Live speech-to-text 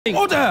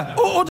Order!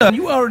 Order!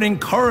 You are an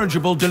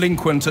incorrigible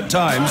delinquent at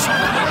times.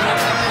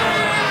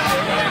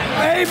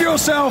 Behave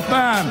yourself,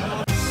 man!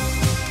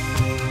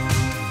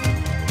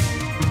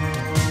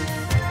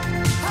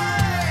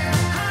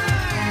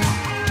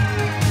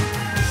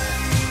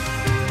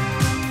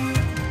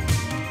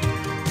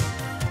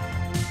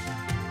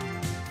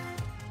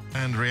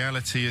 And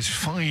reality is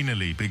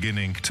finally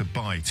beginning to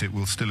bite. It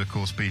will still, of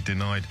course, be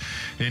denied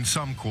in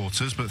some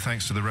quarters, but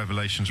thanks to the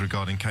revelations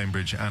regarding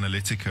Cambridge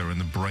Analytica and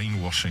the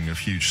brainwashing of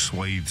huge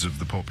swathes of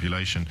the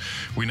population,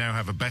 we now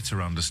have a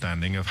better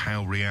understanding of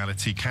how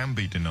reality can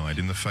be denied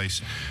in the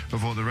face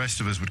of what the rest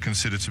of us would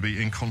consider to be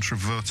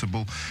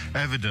incontrovertible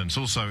evidence.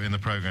 Also in the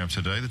programme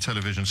today, the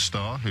television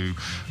star who...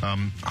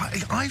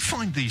 I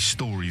find these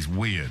stories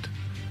weird.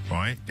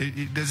 Right?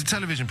 There's a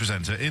television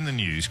presenter in the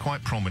news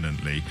quite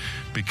prominently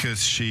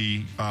because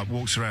she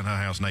walks around her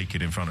house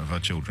naked in front of her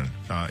children,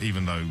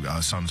 even though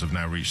her sons have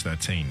now reached their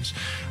teens.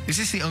 Is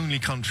this the only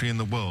country in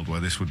the world where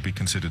this would be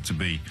considered to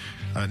be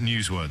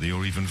newsworthy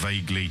or even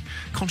vaguely...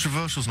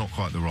 Controversial is not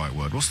quite the right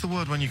word. What's the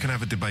word when you can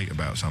have a debate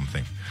about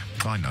something?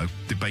 I know,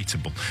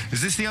 debatable.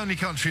 Is this the only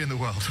country in the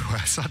world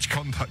where such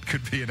conduct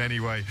could be in any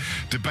way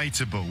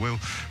debatable? We'll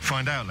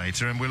find out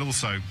later, and we'll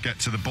also get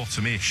to the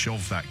bottom-ish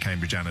of that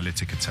Cambridge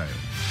Analytica tale.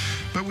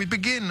 But we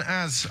begin,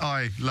 as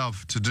I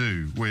love to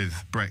do, with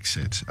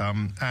Brexit.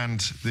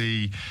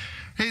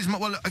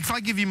 Well, if I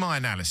give you my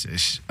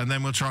analysis, and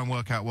then we'll try and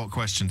work out what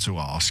question to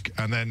ask,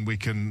 and then we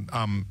can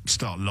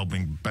start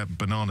lobbing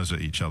bananas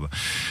at each other.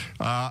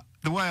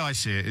 The way I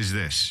see it is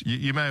this.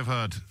 You may have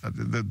heard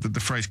the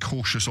phrase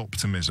cautious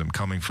optimism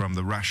coming from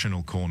the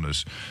rational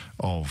corners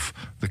of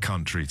the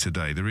country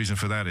today. The reason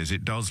for that is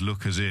it does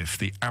look as if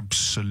the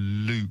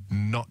absolute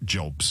nut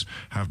jobs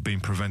have been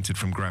prevented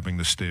from grabbing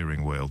the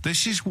steering wheel.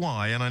 This is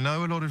why, and I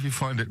know a lot of you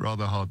find it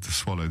rather hard to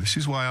swallow, this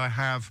is why I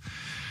have,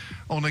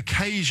 on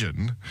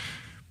occasion...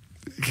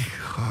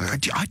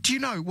 Do you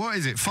know, what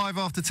is it, 5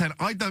 after 10?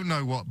 I don't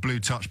know what blue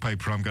touch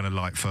paper I'm going to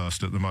light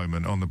first at the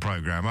moment on the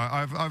programme.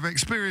 I've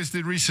experienced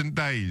in recent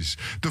days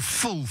the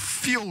full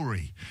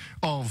fury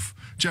of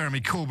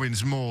Jeremy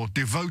Corbyn's more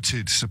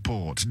devoted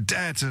support.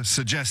 Dare to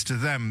suggest to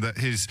them that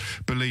his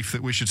belief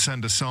that we should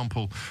send a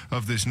sample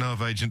of this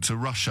nerve agent to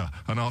Russia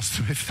and ask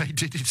them if they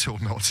did it or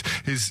not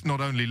is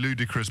not only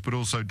ludicrous but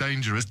also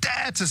dangerous.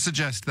 Dare to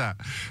suggest that,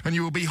 and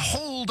you will be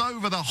hauled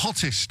over the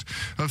hottest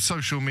of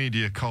social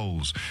media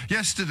coals.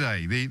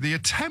 Yesterday, the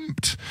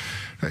attempt,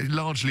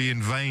 largely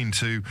in vain,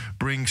 to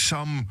bring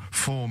some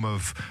form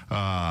of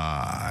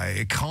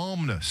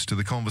calmness to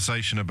the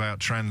conversation about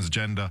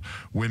transgender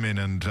women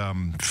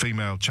and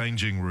female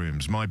changing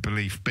rooms. My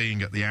belief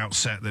being at the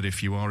outset that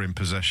if you are in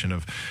possession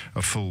of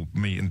a full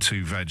meat and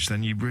 2 veg,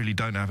 then you really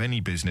don't have any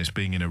business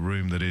being in a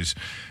room that is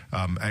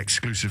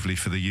exclusively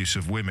for the use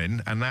of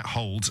women, and that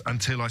holds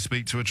until I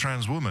speak to a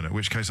trans woman, at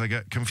which case I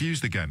get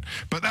confused again.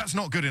 But that's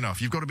not good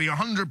enough. You've got to be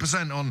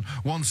 100% on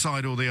one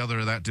side or the other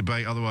of that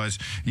debate, otherwise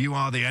you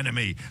are the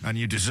enemy and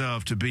you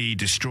deserve to be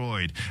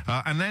destroyed.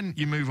 And then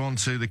you move on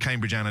to the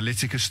Cambridge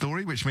Analytica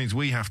story, which means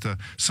we have to, at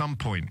some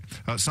point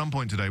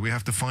today, we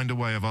have to find a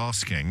way of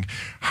asking,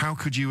 how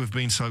could you have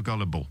been so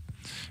gullible?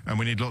 And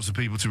we need lots of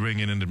people to ring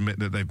in and admit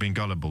that they've been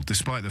gullible,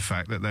 despite the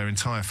fact that their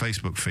entire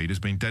Facebook feed has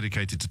been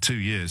dedicated to 2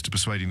 years to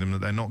persuading them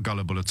that they're not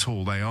gullible at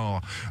all. They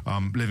are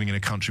living in a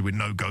country with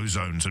no-go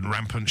zones and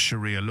rampant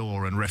Sharia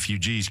law and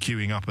refugees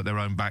queuing up at their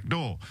own back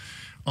door.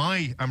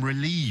 I am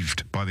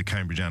relieved by the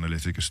Cambridge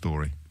Analytica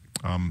story.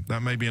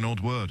 That may be an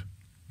odd word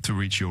to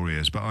reach your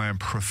ears, but I am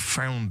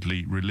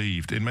profoundly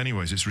relieved. In many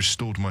ways, it's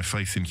restored my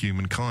faith in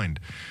humankind,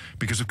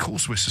 because of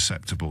course we're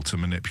susceptible to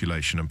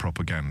manipulation and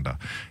propaganda.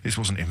 This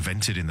wasn't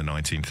invented in the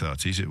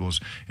 1930s, it was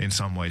in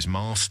some ways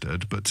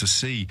mastered, but to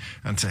see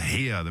and to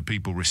hear the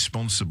people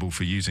responsible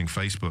for using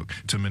Facebook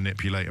to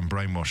manipulate and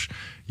brainwash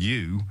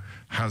you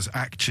has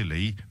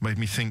actually made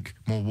me think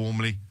more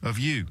warmly of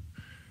you.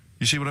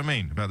 You see what I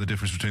mean about the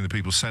difference between the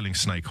people selling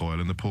snake oil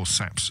and the poor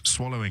saps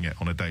swallowing it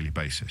on a daily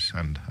basis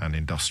and an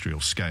industrial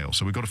scale.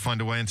 So we've got to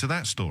find a way into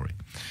that story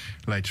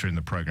later in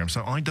the programme.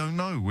 So I don't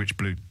know which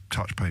blue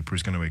touch paper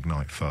is going to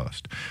ignite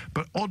first.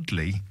 But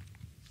oddly,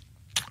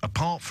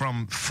 apart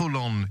from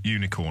full-on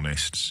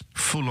unicornists,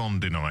 full-on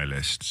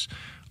denialists,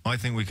 I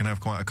think we can have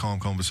quite a calm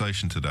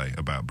conversation today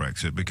about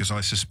Brexit, because I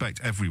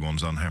suspect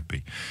everyone's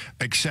unhappy,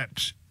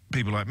 except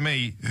people like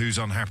me whose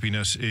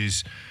unhappiness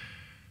is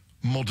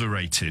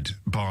moderated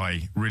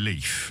by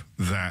relief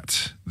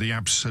that the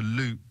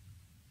absolute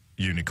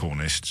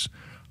unicornists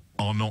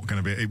are not going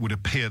to be... It would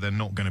appear they're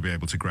not going to be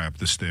able to grab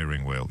the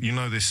steering wheel. You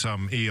know this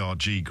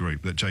ERG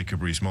group that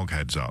Jacob Rees-Mogg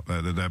heads up,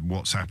 their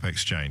WhatsApp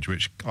exchange,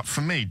 which,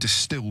 for me,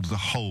 distilled the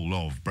whole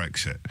of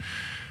Brexit.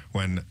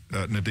 when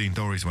Nadine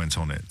Dorries went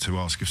on it to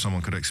ask if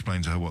someone could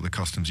explain to her what the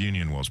customs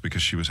union was,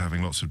 because she was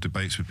having lots of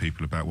debates with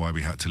people about why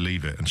we had to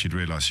leave it, and she'd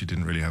realised she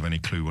didn't really have any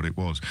clue what it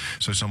was.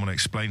 So someone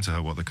explained to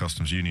her what the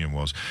customs union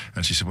was,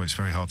 and she said, well, it's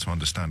very hard to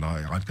understand.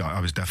 I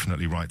was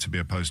definitely right to be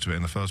opposed to it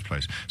in the first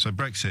place. So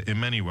Brexit, in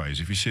many ways,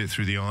 if you see it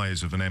through the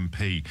eyes of an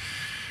MP,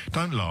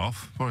 don't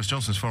laugh, Boris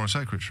Johnson's Foreign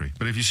Secretary,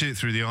 but if you see it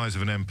through the eyes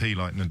of an MP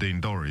like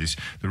Nadine Dorries,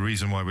 the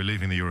reason why we're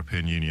leaving the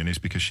European Union is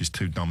because she's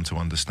too dumb to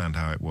understand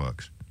how it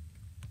works.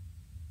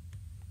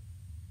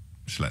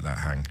 Just let that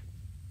hang,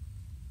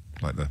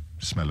 like the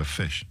smell of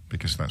fish,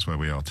 because that's where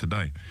we are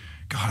today.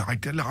 God,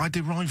 I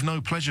derive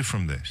no pleasure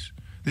from this.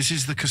 This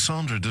is the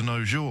Cassandra de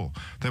nos jours.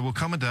 There will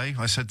come a day,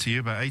 I said to you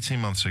about 18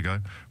 months ago,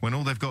 when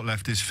all they've got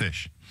left is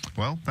fish.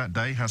 Well, that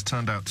day has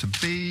turned out to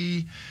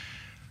be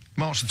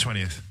March the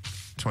 20th.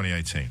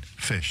 2018.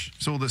 Fish.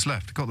 It's all that's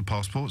left. Got the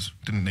passports.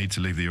 Didn't need to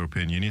leave the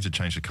European Union to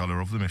change the colour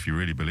of them if you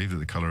really believe that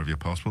the colour of your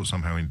passport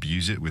somehow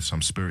imbues it with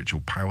some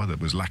spiritual power that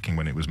was lacking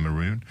when it was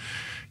maroon.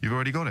 You've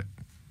already got it.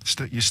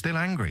 You're still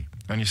angry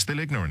and you're still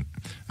ignorant.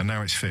 And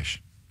now it's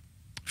fish.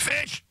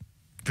 Fish!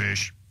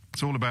 Fish.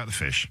 It's all about the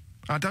fish.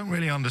 I don't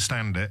really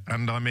understand it,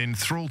 and I'm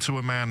enthralled to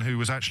a man who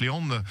was actually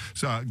on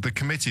the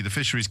committee, the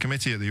Fisheries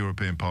Committee at the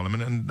European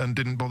Parliament, and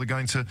didn't bother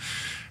going to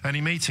any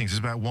meetings. It's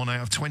about 1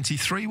 out of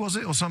 23, was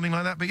it, or something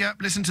like that? But yeah,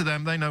 listen to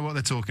them. They know what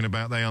they're talking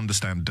about. They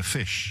understand the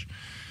fish.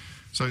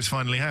 So it's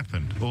finally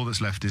happened. All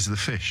that's left is the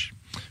fish.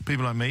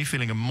 People like me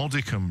feeling a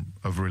modicum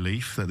of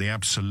relief that the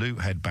absolute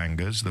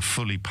headbangers, the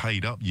fully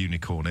paid-up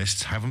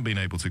unicornists, haven't been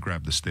able to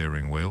grab the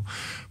steering wheel.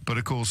 But,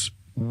 of course,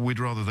 we'd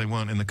rather they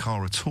weren't in the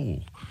car at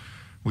all.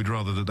 We'd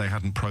rather that they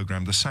hadn't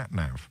programmed the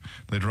sat-nav.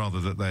 They'd rather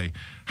that they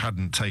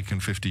hadn't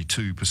taken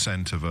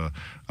 52% of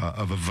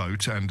a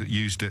vote and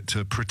used it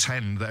to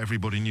pretend that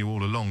everybody knew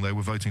all along they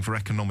were voting for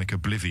economic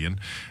oblivion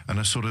and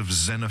a sort of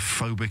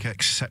xenophobic,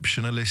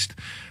 exceptionalist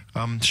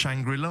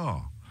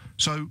Shangri-La.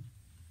 So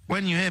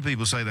when you hear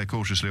people say they're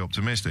cautiously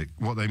optimistic,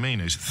 what they mean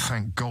is,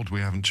 thank God we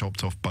haven't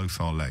chopped off both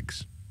our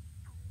legs.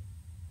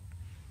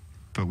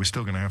 But we're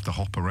still going to have to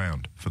hop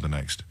around for the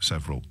next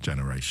several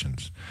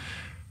generations.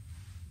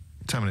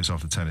 10 minutes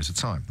after 10 is the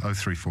time.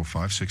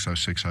 0345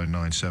 6060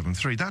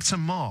 973. That's a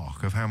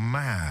mark of how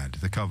mad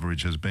the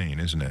coverage has been,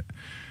 isn't it?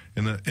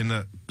 In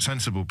the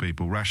sensible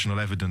people, rational,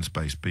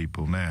 evidence-based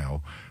people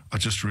now are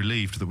just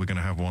relieved that we're going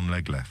to have one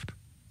leg left.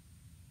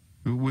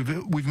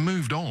 We've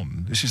moved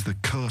on. This is the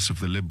curse of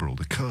the liberal,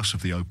 the curse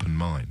of the open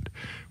mind.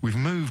 We've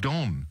moved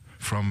on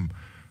from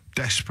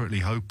desperately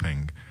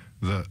hoping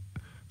that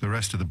the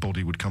rest of the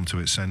body would come to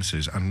its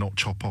senses and not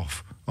chop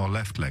off our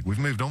left leg. We've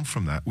moved on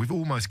from that. We've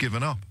almost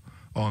given up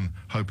on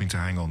hoping to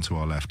hang on to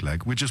our left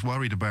leg. We're just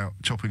worried about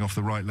chopping off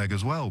the right leg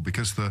as well,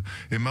 because the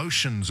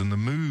emotions and the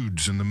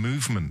moods and the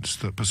movements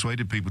that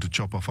persuaded people to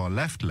chop off our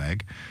left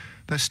leg,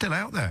 they're still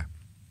out there.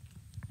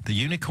 The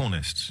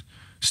unicornists,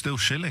 still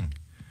shilling.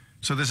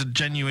 So there's a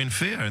genuine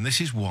fear, and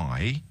this is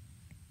why,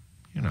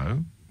 you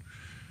know,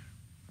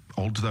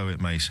 odd though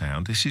it may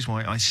sound, this is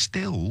why I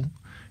still,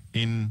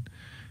 in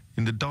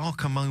the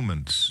darker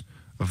moments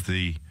of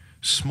the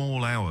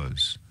small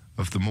hours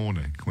of the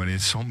morning, when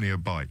insomnia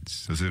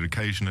bites, as it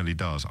occasionally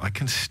does, I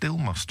can still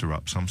muster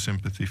up some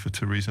sympathy for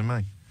Theresa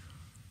May.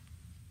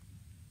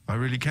 I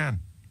really can.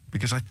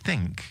 Because I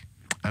think,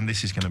 and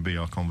this is going to be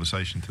our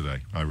conversation today,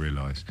 I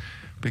realise,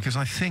 because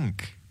I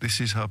think this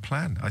is her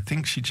plan. I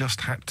think she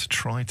just had to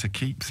try to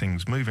keep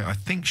things moving. I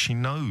think she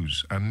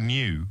knows and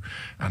knew,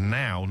 and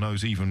now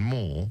knows even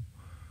more,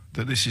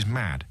 that this is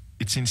mad.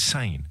 It's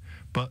insane.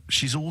 But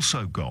she's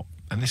also got,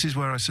 and this is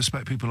where I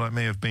suspect people like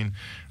me have been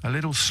a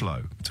little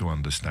slow to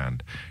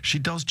understand, she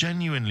does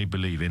genuinely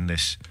believe in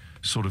this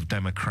sort of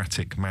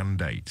democratic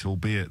mandate,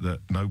 albeit that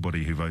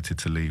nobody who voted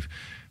to leave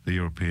the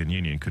European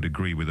Union could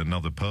agree with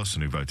another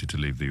person who voted to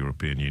leave the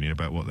European Union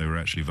about what they were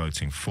actually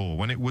voting for.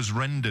 When it was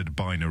rendered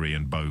binary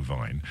and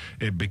bovine,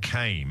 it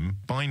became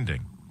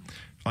binding.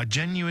 I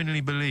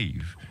genuinely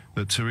believe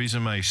that Theresa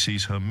May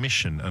sees her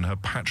mission and her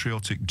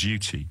patriotic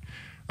duty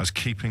as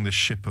keeping the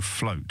ship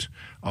afloat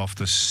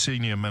after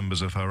senior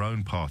members of her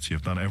own party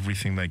have done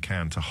everything they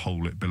can to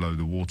hold it below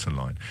the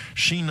waterline.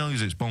 She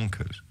knows it's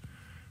bonkers,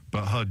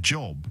 but her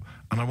job,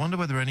 and I wonder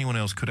whether anyone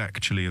else could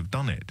actually have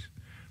done it,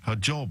 her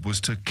job was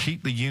to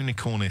keep the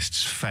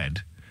unicornists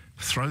fed,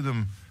 throw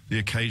them the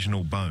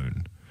occasional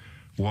bone,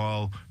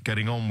 while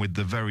getting on with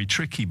the very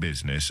tricky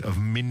business of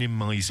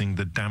minimising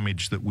the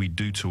damage that we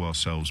do to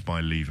ourselves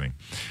by leaving.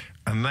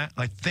 And that,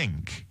 I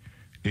think,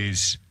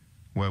 is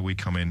where we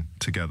come in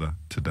together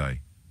today.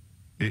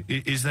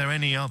 Is there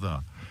any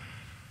other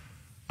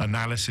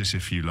analysis,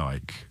 if you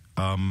like,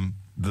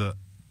 that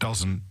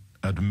doesn't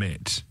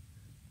admit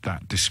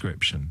that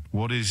description?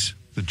 What is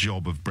the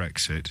job of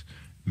Brexit?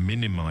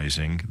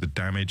 Minimising the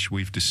damage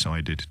we've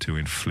decided to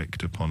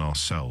inflict upon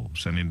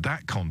ourselves. And in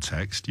that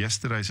context,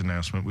 yesterday's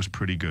announcement was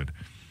pretty good.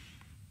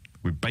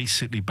 We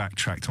basically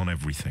backtracked on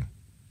everything.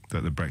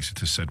 that the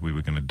Brexiters said we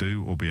were going to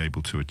do or be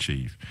able to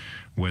achieve,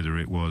 whether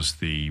it was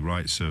the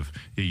rights of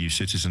EU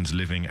citizens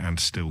living and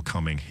still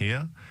coming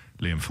here.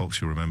 Liam Fox,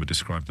 you'll remember,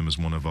 described them as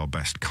one of our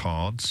best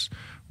cards,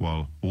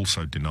 while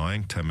also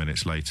denying 10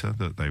 minutes later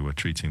that they were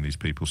treating these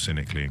people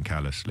cynically and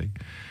callously.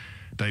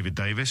 David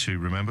Davis, who,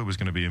 remember, was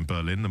going to be in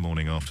Berlin the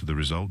morning after the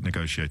result,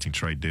 negotiating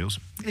trade deals,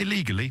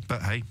 illegally,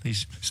 but hey,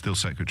 he's still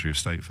Secretary of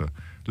State for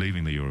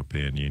leaving the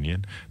European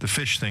Union. The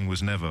fish thing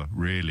was never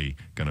really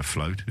going to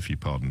float, if you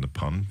pardon the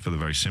pun, for the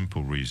very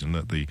simple reason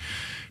that the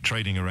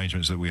trading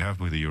arrangements that we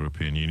have with the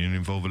European Union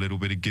involve a little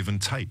bit of give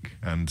and take.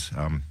 And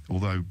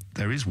although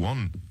there is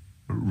one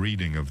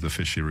reading of the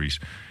fisheries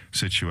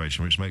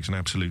situation which makes an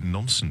absolute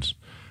nonsense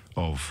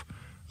of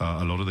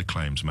a lot of the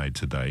claims made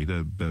today,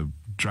 the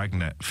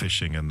dragnet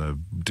fishing and the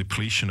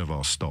depletion of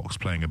our stocks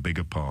playing a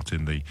bigger part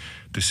in the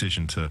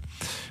decision to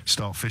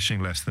start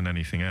fishing less than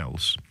anything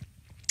else.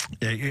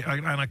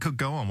 And I could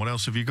go on. What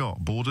else have you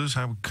got? Borders,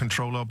 how we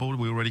control our border?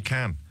 We already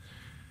can.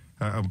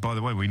 By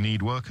the way, we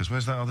need workers.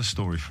 Where's that other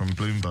story from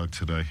Bloomberg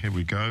today? Here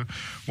we go.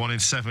 1 in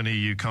 7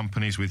 EU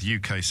companies with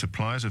UK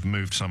suppliers have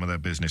moved some of their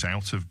business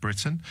out of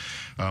Britain.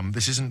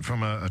 This isn't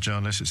from a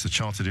journalist. It's the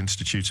Chartered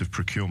Institute of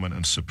Procurement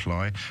and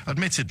Supply.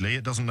 Admittedly,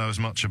 it doesn't know as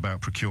much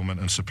about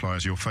procurement and supply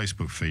as your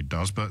Facebook feed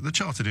does, but the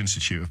Chartered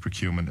Institute of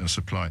Procurement and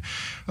Supply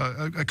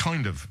are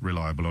kind of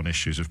reliable on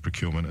issues of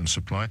procurement and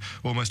supply.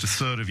 Almost a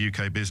third of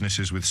UK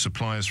businesses with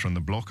suppliers from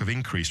the bloc have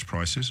increased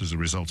prices as a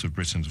result of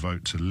Britain's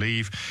vote to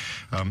leave.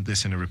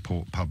 This in a report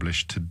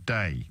published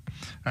today.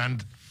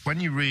 And when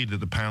you read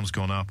that the pound's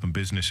gone up and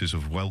businesses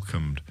have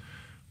welcomed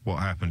what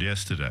happened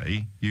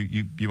yesterday,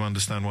 you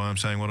understand why I'm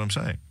saying what I'm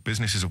saying.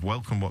 Businesses have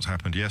welcomed what's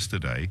happened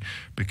yesterday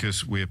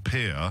because we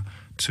appear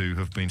to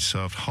have been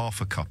served half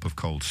a cup of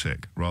cold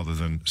sick rather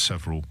than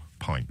several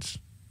pints.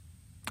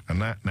 And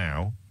that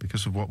now,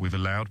 because of what we've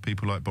allowed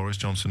people like Boris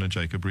Johnson and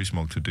Jacob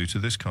Rees-Mogg to do to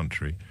this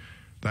country,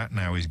 that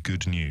now is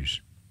good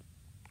news.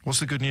 What's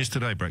the good news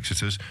today,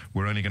 Brexiters?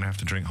 We're only going to have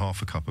to drink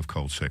half a cup of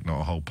cold sick, not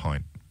a whole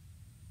pint.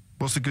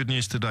 What's the good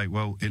news today?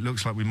 Well, it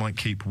looks like we might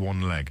keep one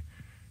leg.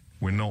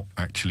 We're not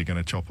actually going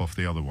to chop off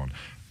the other one.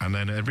 And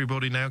then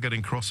everybody now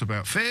getting cross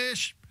about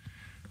fish.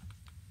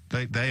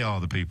 They are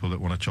the people that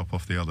want to chop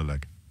off the other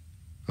leg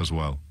as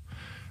well.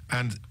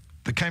 And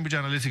the Cambridge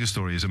Analytica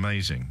story is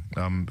amazing,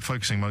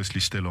 focusing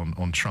mostly still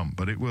on Trump,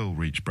 but it will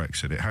reach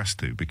Brexit. It has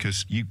to,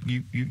 because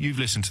you've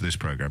listened to this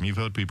programme. You've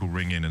heard people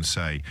ring in and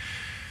say,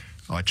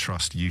 I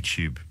trust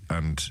YouTube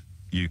and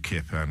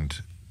UKIP and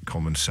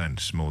common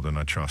sense more than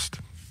I trust,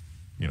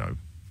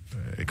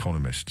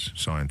 economists,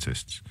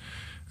 scientists,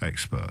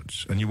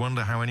 experts. And you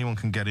wonder how anyone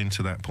can get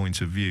into that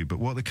point of view. But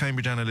what the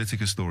Cambridge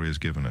Analytica story has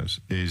given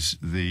us is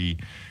the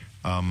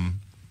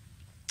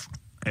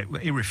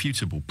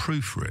irrefutable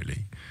proof,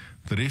 really,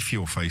 that if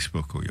your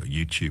Facebook or your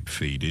YouTube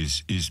feed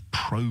is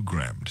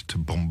programmed to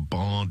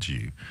bombard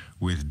you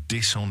with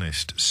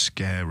dishonest,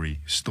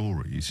 scary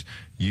stories,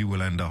 you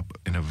will end up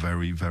in a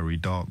very, very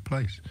dark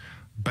place.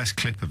 Best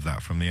clip of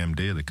that from the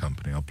MD of the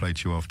company. I'll play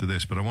to you after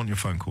this, but I want your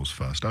phone calls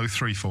first.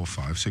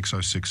 0345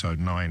 6060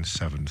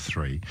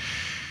 973.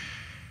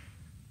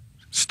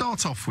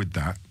 Start off with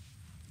that.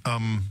 Are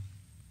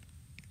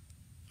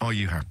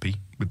you happy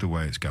with the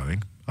way it's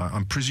going?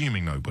 I'm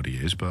presuming nobody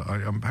is, but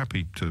I'm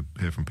happy to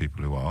hear from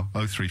people who are.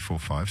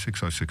 0345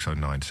 6060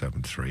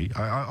 973.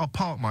 I'll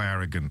park my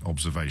arrogant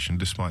observation,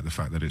 despite the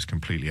fact that it's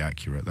completely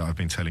accurate, that I've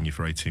been telling you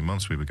for 18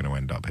 months we were going to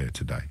end up here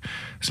today.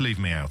 Let's leave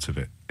me out of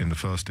it in the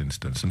first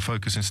instance and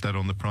focus instead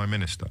on the Prime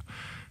Minister,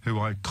 who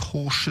I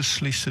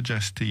cautiously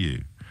suggest to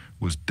you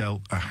was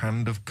dealt a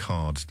hand of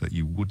cards that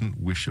you wouldn't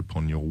wish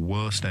upon your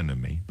worst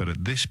enemy. But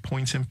at this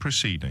point in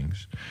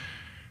proceedings,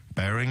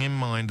 bearing in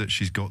mind that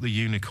she's got the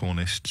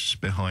unicornists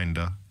behind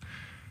her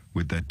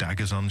with their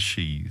daggers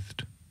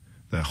unsheathed,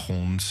 their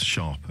horns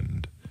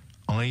sharpened,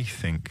 I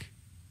think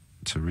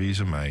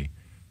Theresa May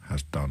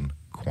has done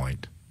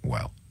quite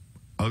well.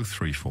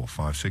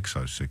 0345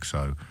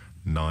 6060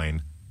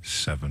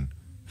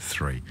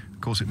 973.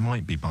 Of course, it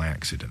might be by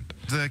accident.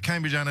 The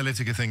Cambridge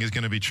Analytica thing is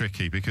going to be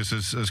tricky because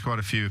as quite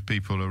a few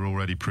people are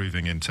already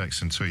proving in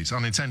texts and tweets,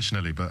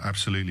 unintentionally but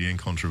absolutely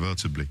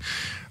incontrovertibly,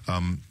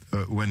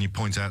 when you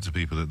point out to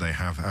people that they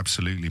have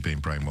absolutely been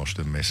brainwashed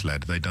and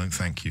misled, they don't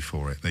thank you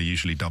for it. They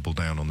usually double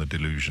down on the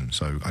delusion.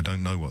 So I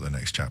don't know what the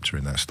next chapter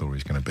in that story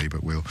is going to be,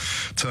 but we'll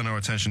turn our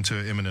attention to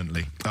it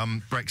imminently.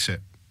 Brexit,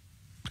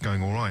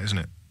 going all right, isn't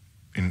it?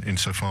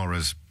 Insofar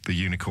as the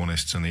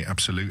unicornists and the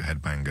absolute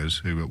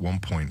headbangers, who at one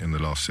point in the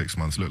last 6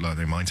 months looked like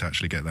they might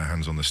actually get their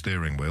hands on the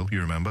steering wheel.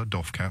 You remember,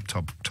 Doff Cap,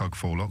 Tug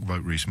Forelock,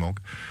 vote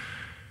Rees-Mogg.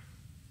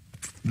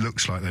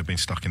 Looks like they've been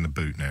stuck in the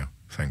boot now,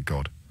 thank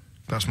God.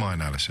 That's my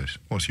analysis.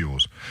 What's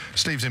yours?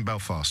 Steve's in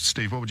Belfast.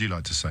 Steve, what would you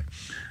like to say?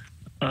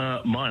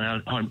 Good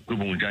morning,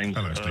 James.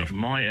 Hello, Steve.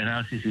 My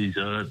analysis is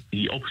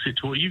the opposite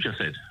to what you just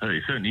said.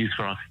 It certainly is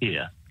for us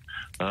here.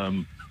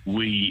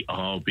 We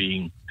are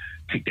being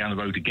kicked down the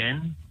road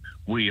again.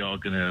 We are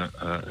going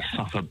to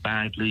suffer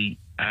badly,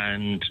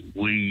 and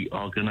we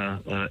are going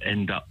to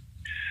end up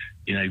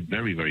in a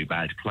very, very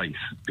bad place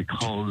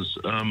because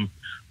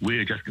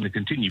we're just going to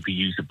continue to be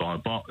used as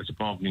a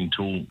bargaining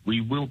tool.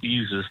 We will be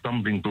used as a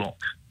stumbling block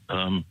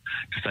to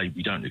say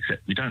we don't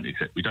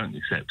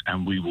accept,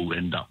 and we will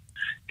end up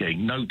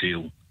getting no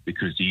deal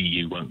because the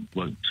EU won't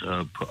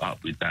put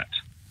up with that.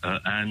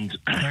 And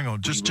hang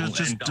on,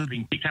 end up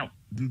being kicked out.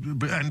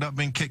 End up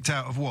being kicked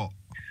out of what?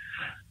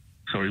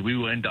 Sorry, we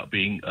will end up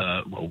being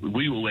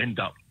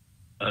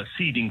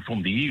ceding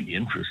from the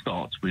Union for a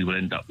start. We will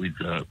end up with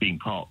being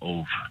part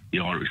of the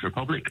Irish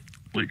Republic,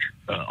 which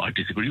I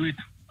disagree with.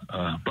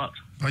 But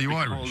are you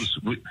Irish?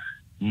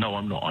 No,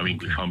 I'm not. I'm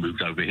English. I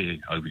moved over here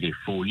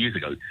 4 years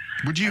ago.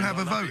 Would you have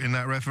a vote in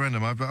that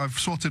referendum? I've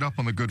sorted up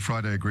on the Good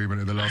Friday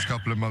Agreement in the last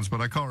couple of months,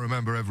 but I can't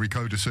remember every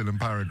codicil and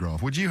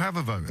paragraph. Would you have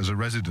a vote as a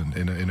resident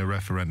in a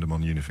referendum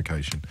on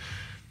unification?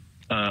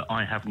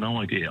 I have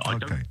no idea. I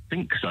don't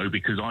think so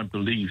because I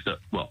believe that.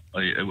 Well,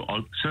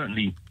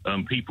 certainly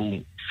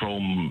people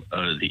from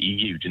the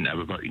EU didn't have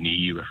a vote in the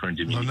EU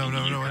referendum. No.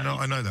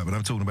 I know that, but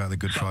I'm talking about the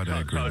Good Friday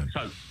Agreement.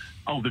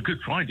 The Good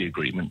Friday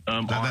Agreement.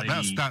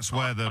 That's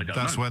where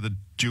the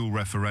dual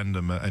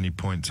referendum at any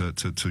point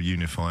to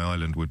unify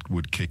Ireland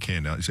would kick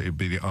in. It would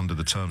be under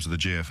the terms of the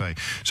GFA.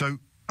 So.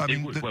 I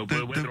mean,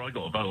 whether I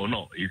got a vote or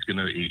not is going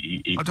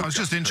to... I was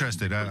just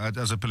interested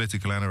as a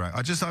political anorak.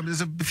 There's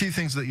a few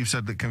things that you've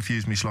said that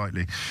confused me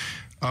slightly.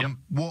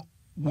 What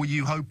were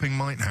you hoping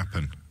might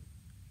happen?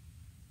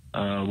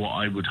 What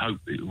I would hope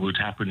would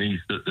happen is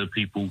that the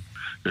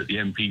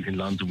MPs in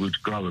London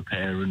would grow a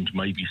pair and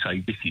maybe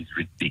say, this is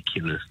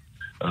ridiculous.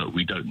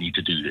 We don't need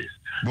to do this.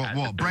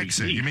 What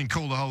Brexit? You mean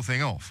call the whole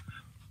thing off?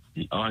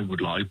 I would,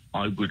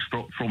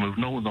 from a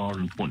Northern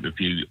Ireland point of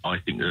view, I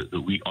think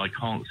I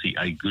can't see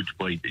a good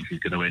way this is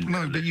going to end.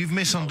 No, but you've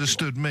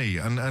misunderstood me,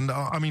 and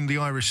I mean the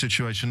Irish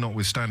situation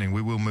notwithstanding,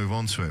 we will move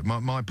on to it.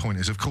 My point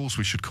is, of course,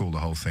 we should call the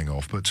whole thing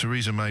off. But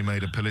Theresa May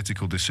made a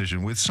political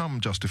decision with some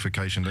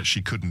justification that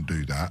she couldn't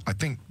do that. I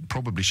think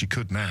probably she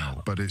could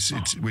now, but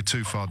we're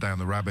too far down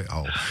the rabbit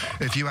hole.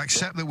 If you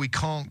accept that we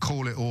can't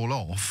call it all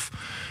off.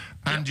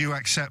 And you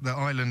accept that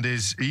Ireland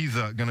is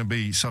either going to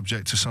be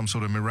subject to some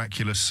sort of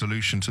miraculous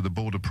solution to the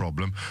border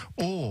problem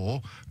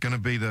or going to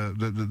be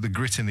the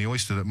grit in the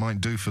oyster that might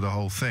do for the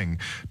whole thing.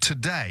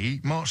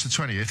 Today, March the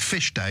 20th,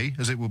 Fish Day,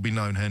 as it will be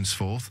known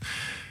henceforth,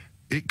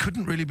 it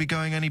couldn't really be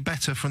going any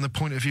better from the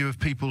point of view of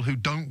people who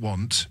don't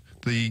want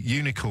the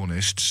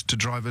unicornists to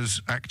drive us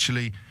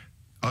actually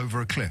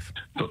over a cliff.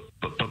 But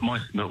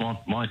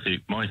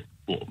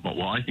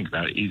what I think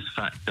about it is the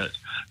fact that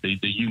the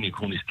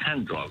unicornists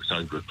can drive us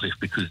over a cliff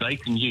because they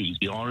can use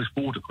the Irish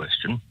border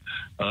question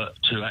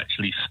to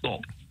actually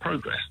stop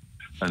progress.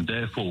 And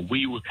therefore,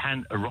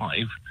 can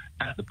arrive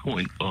at the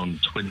point the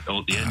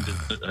end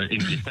of in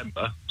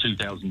December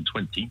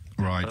 2020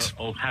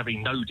 of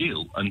having no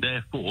deal. And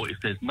therefore, if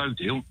there's no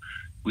deal,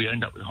 we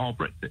end up with a hard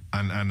Brexit.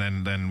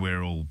 And then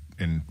we're all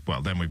in...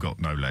 Well, then we've got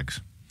no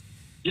legs.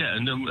 Yeah,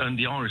 and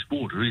the Irish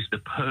border is the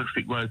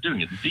perfect way of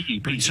doing it. The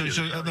DUP.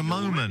 So at the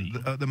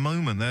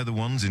moment, they're the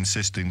ones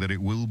insisting that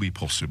it will be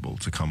possible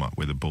to come up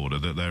with a border.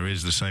 That there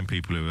is the same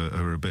people who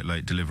are a bit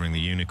late delivering the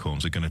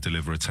unicorns are going to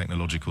deliver a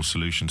technological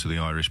solution to the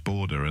Irish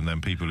border, and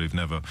then people who've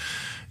never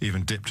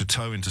even dipped a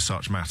toe into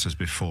such matters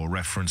before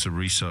reference a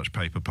research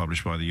paper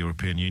published by the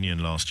European Union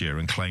last year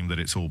and claim that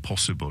it's all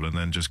possible, and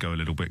then just go a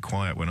little bit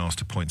quiet when asked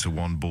to point to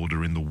one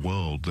border in the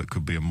world that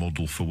could be a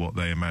model for what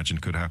they imagine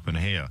could happen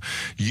here.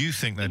 You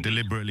think they're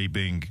deliberately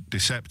being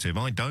deceptive.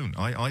 I don't.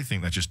 I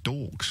think they're just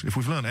dorks. If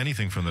we've learned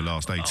anything from the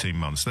last 18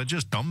 months, they're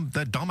just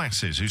they're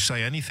dumbasses who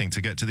say anything to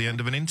get to the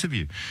end of an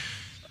interview.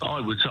 I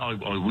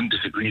wouldn't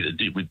disagree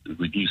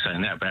with you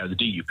saying that about the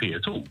DUP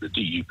at all. The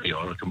DUP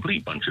are a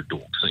complete bunch of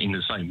dorks in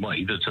the same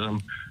way that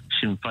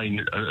Sinn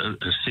Féin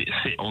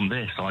sit on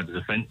their side of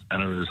the fence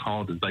and are as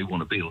hard as they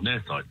want to be on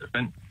their side of the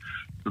fence.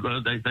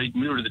 They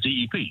mirror the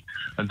DUP,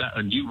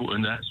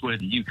 and that's where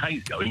the UK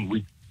is going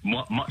with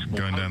much more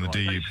going down the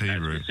DUP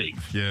route.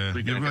 Yeah,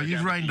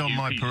 you've rained on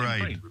my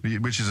parade,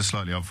 which is a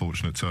slightly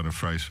unfortunate turn of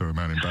phrase for a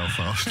man in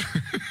Belfast.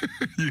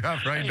 You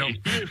have rained on.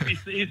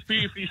 It's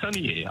beautifully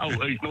sunny here. Oh,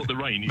 it's not the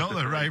rain. Not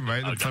the rain,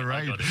 mate. The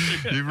parade.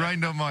 You've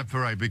rained on my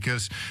parade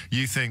because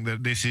you think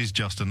that this is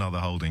just another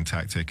holding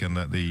tactic, and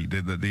that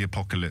the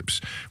apocalypse,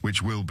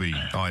 which will be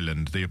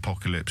Ireland, the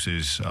apocalypse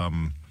is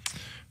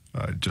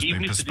just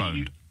being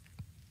postponed.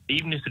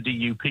 Even if the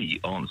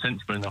DUP aren't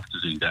sensible enough to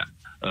do that,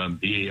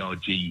 the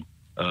ERG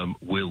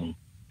will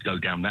go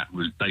down that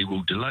route. They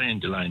will delay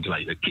and delay and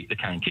delay. They'll kick the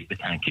can,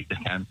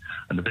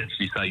 and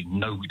eventually say,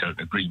 no, we don't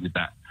agree with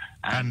that.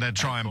 And then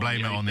try and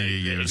blame it on the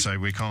EU and say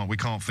we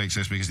can't fix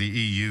this because the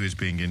EU is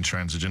being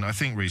intransigent. I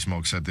think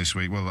Rees-Mogg said this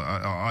week, well,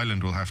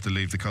 Ireland will have to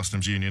leave the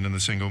customs union and the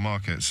single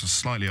market. It's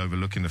slightly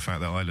overlooking the fact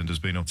that Ireland has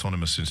been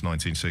autonomous since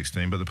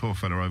 1916, but the poor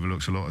fellow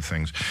overlooks a lot of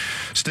things.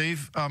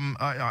 Steve, I'm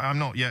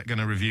not yet going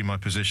to review my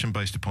position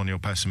based upon your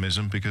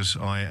pessimism because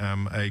I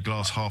am a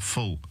glass half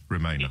full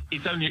Remainer.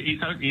 It's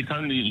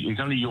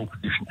only your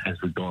position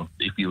as regards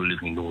if you were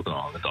living in Northern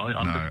Ireland.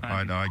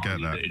 I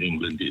get that. In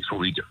England, it's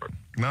probably different.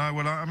 No,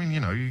 well, I mean,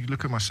 you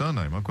look at my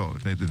surname. I've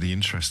got the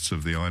interests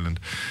of the island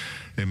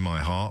in my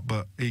heart,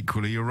 but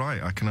equally you're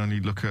right. I can only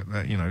look at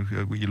that, you know,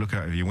 you look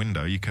out of your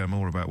window, you care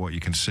more about what you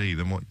can see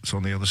than what's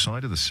on the other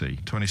side of the sea.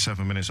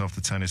 27 minutes after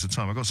 10 is the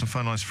time. I've got some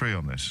phone lines free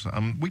on this.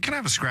 We can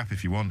have a scrap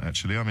if you want,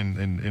 actually. I'm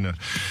in a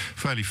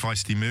fairly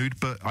feisty mood,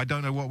 but I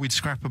don't know what we'd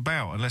scrap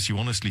about unless you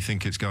honestly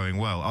think it's going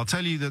well. I'll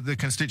tell you that the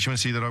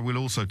constituency that I will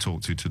also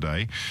talk to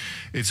today,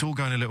 it's all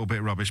going a little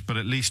bit rubbish, but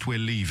at least we're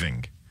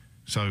leaving.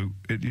 So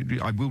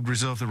I will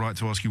reserve the right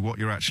to ask you what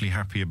you're actually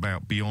happy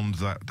about beyond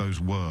those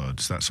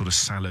words, that sort of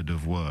salad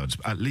of words.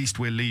 At least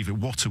we're leaving.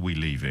 What are we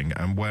leaving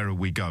and where are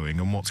we going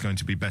and what's going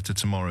to be better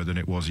tomorrow than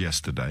it was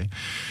yesterday?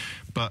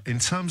 But in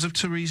terms of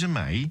Theresa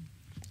May,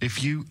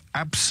 if you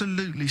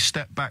absolutely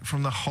step back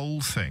from the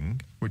whole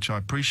thing, which I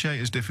appreciate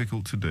is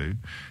difficult to do,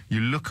 you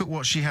look at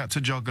what she had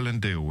to juggle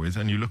and deal with,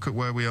 and you look at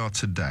where we are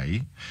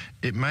today,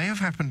 it may have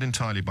happened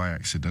entirely by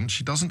accident.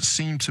 She doesn't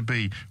seem to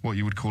be what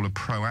you would call a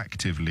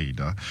proactive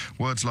leader.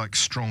 Words like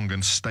strong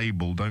and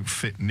stable don't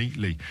fit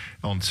neatly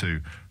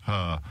onto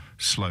her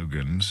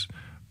slogans,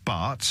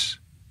 but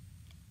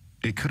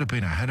it could have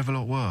been a hell of a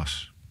lot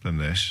worse than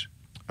this,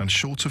 and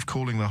short of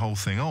calling the whole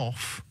thing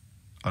off,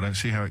 I don't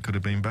see how it could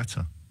have been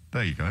better.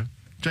 There you go.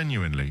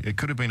 Genuinely, it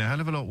could have been a hell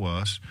of a lot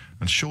worse,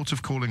 and short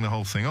of calling the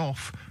whole thing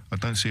off, I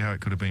don't see how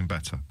it could have been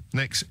better.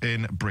 Nick's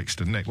in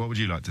Brixton. Nick, what would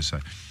you like to say?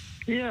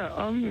 Yeah,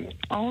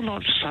 I would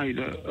like to say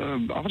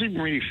that I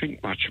didn't really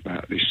think much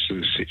about this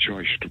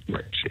situation of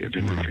Brexit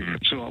and everything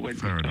until I went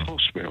to the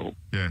hospital.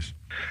 Yes.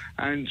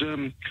 And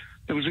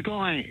there was a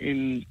guy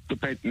in the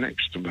bed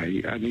next to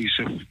me, and he's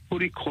a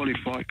fully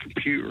qualified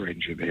computer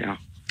engineer.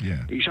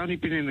 Yeah. He's only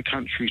been in the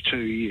country 2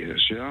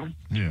 years, yeah?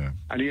 Yeah.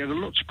 And he had a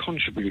lot to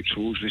contribute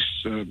towards this,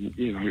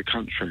 you know,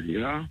 country,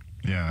 yeah?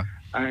 Yeah.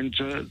 And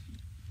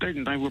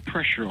then they were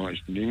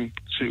pressurising him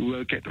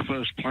to get the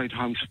first plane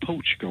home to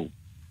Portugal.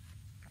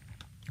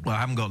 Well,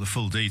 I haven't got the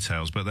full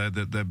details, but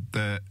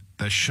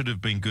there should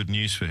have been good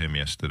news for him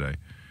yesterday.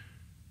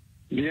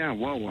 Yeah,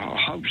 well,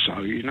 I hope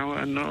so, you know,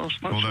 and I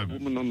spoke to a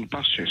woman on the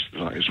bus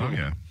yesterday as well. Oh,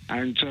 yeah.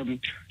 And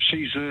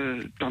she's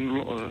done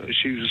a lot of,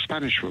 she was a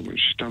Spanish woman,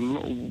 she's done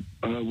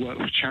a lot of work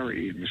for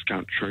charity in this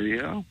country,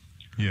 yeah?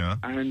 Yeah.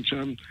 And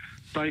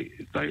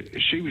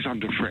she was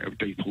under threat of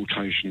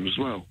deportation as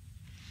well.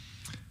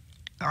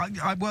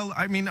 Well,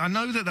 I mean, I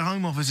know that the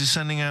Home Office is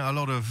sending out a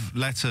lot of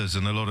letters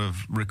and a lot of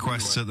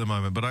requests at the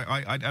moment, but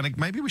and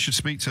maybe we should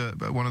speak to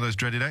one of those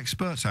dreaded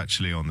experts,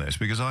 actually, on this,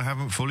 because I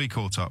haven't fully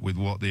caught up with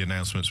what the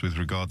announcements with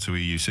regard to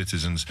EU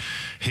citizens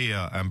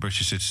here and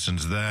British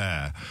citizens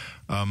there,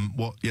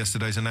 what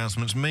yesterday's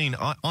announcements mean.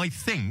 I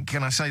think,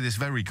 and I say this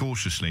very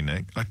cautiously,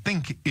 Nick, I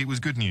think it was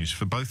good news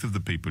for both of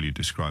the people you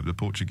described, the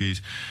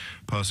Portuguese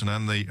person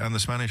and the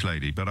Spanish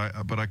lady, but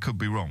I could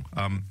be wrong.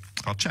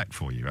 I'll check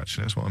for you,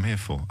 actually. That's what I'm here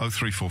for.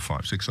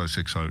 0345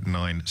 6060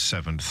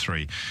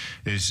 973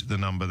 is the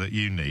number that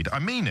you need. I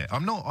mean it.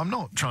 I'm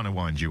not trying to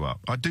wind you up.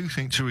 I do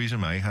think Theresa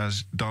May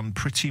has done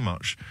pretty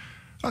much...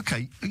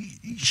 OK,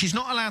 she's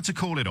not allowed to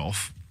call it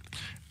off,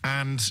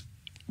 and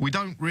we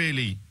don't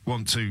really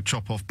want to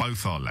chop off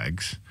both our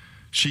legs.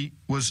 She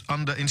was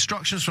under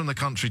instructions from the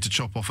country to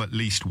chop off at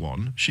least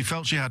one. She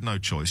felt she had no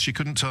choice. She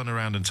couldn't turn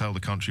around and tell the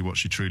country what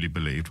she truly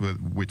believed,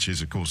 which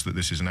is, of course, that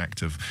this is an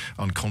act of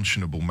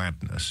unconscionable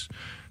madness.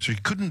 So she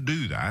couldn't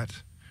do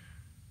that.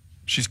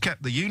 She's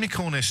kept the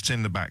unicornists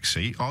in the back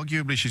seat.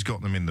 Arguably, she's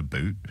got them in the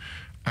boot.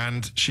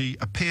 And she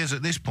appears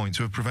at this point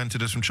to have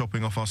prevented us from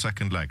chopping off our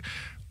second leg.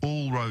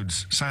 All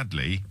roads,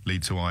 sadly,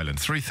 lead to Ireland.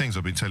 Three things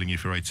I've been telling you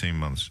for 18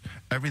 months.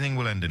 Everything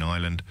will end in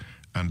Ireland,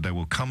 and there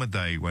will come a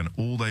day when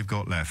all they've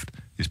got left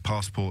is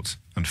passports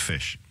and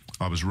fish.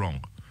 I was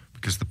wrong,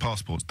 because the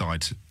passports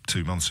died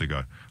 2 months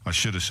ago. I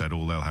should have said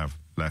all they'll have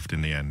left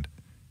in the end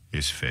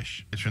is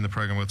fish. Later in the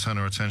programme, we'll turn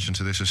our attention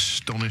to this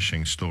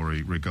astonishing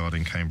story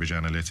regarding Cambridge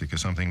Analytica,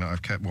 something that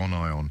I've kept one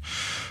eye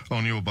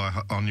on your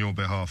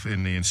behalf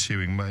in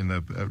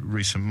the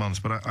recent months.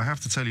 But I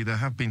have to tell you, there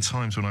have been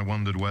times when I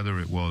wondered whether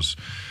it was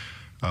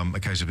a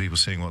case of people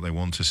seeing what they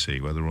want to see,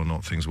 whether or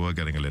not things were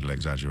getting a little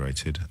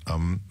exaggerated. I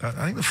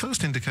think the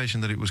first indication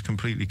that it was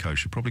completely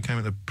kosher probably came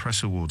at the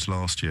Press Awards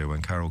last year,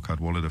 when Carol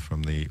Cadwallader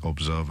from The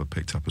Observer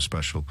picked up a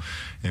Special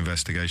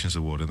Investigations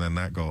Award, and then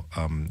that got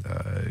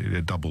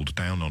doubled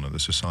down on at the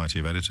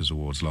Society of Editors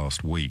Awards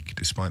last week,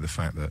 despite the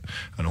fact that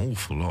an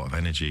awful lot of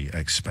energy,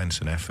 expense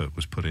and effort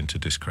was put into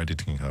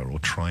discrediting her or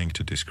trying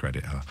to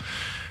discredit her.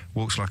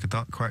 Walks like a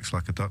duck, quacks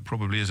like a duck,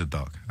 probably is a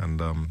duck.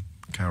 And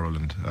Carol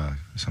and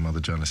some other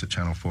journalists at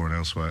Channel 4 and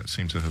elsewhere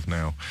seem to have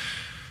now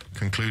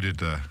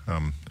concluded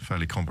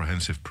fairly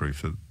comprehensive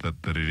proof that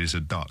it is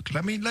a duck.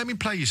 Let me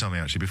play you something,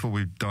 actually, before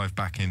we dive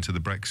back into the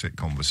Brexit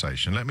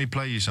conversation. Let me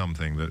play you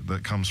something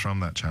that comes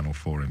from that Channel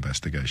 4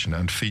 investigation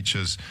and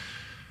features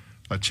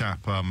a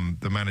chap,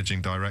 the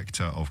managing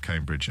director of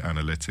Cambridge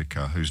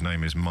Analytica, whose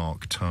name is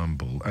Mark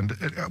Turnbull. And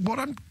what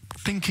I'm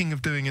thinking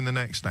of doing in the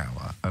next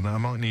hour, and I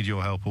might need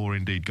your help or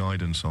indeed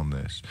guidance on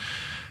this,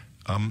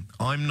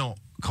 I'm not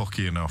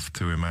cocky enough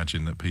to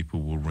imagine that people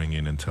will ring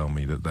in and tell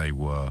me that they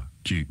were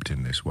duped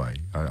in this way.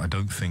 I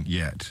don't think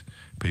yet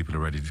people are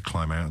ready to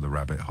climb out of the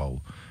rabbit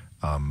hole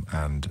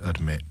and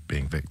admit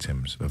being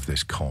victims of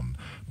this con.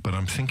 But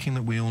I'm thinking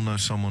that we all know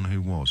someone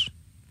who was.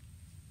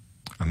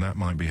 And that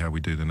might be how we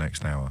do the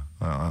next hour.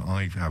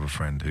 I have a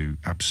friend who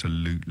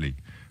absolutely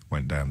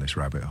went down this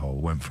rabbit hole,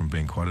 went from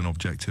being quite an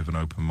objective and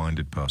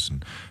open-minded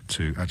person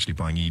to actually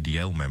buying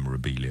EDL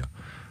memorabilia,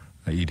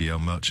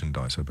 EDL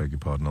merchandise, I beg your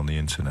pardon, on the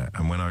internet.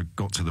 And when I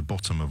got to the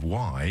bottom of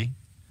why,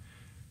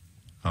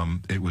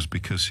 it was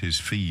because his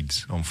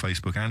feeds on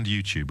Facebook and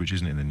YouTube, which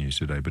isn't in the news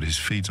today, but his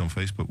feeds on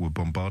Facebook were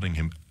bombarding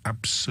him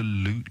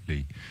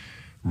absolutely,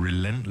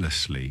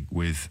 relentlessly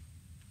with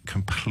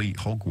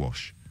complete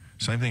hogwash.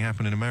 Same thing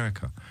happened in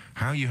America.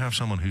 How you have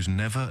someone who's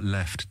never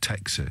left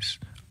Texas,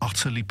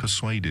 utterly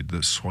persuaded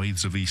that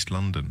swathes of East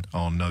London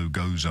are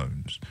no-go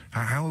zones.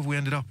 How have we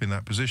ended up in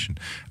that position?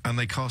 And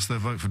they cast their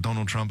vote for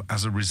Donald Trump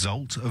as a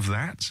result of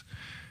that?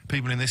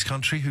 People in this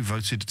country who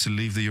voted to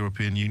leave the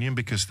European Union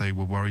because they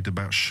were worried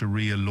about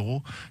Sharia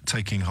law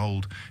taking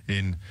hold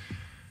in,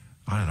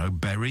 I don't know,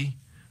 Bury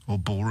or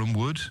Boreham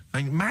Wood.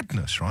 I mean,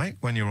 madness, right,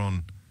 when you're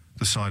on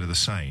the side of the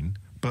Seine,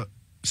 but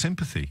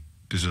sympathy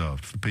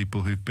deserved for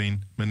people who've been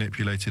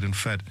manipulated and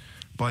fed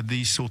by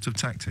these sorts of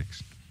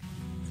tactics.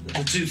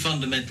 The two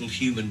fundamental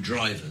human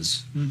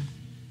drivers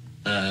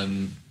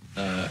when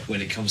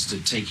it comes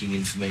to taking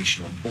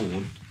information on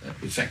board,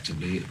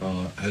 effectively,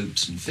 are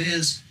hopes and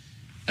fears,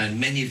 and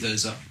many of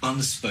those are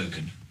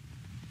unspoken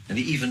and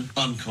even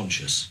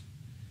unconscious.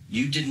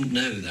 You didn't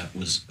know that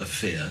was a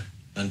fear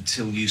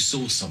until you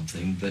saw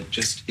something that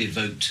just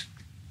evoked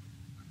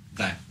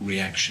that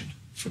reaction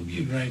from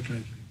you. Right.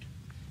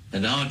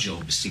 And our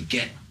job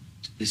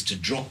is to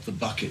drop the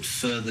bucket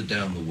further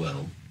down the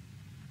well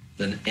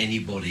than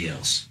anybody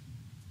else,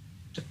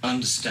 to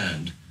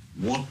understand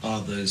what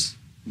are those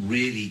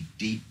really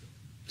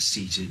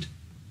deep-seated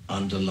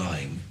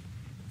underlying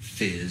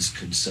fears,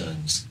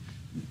 concerns.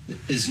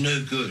 There's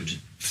no good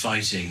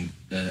fighting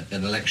an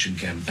election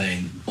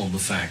campaign on the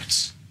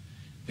facts,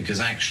 because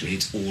actually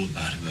it's all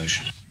about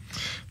emotion.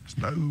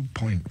 There's no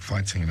point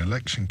fighting an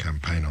election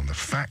campaign on the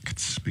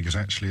facts, because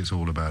actually it's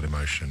all about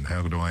emotion.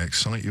 How do I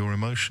excite your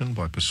emotion?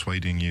 By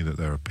persuading you that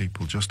there are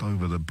people just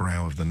over the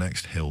brow of the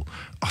next hill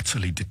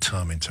utterly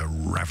determined to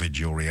ravage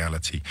your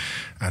reality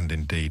and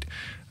indeed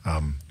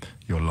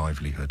your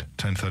livelihood.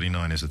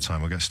 10:39 is the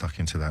time. We'll get stuck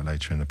into that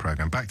later in the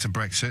programme. Back to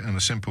Brexit and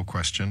the simple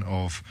question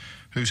of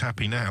who's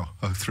happy now?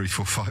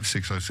 0345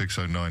 606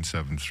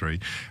 0973.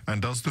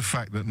 And does the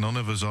fact that none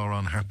of us are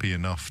unhappy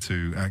enough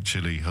to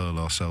actually hurl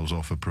ourselves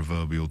off a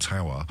proverbial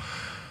tower,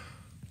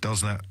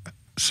 does that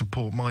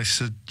support my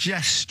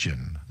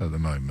suggestion at the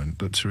moment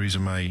that Theresa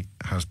May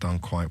has done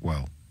quite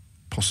well?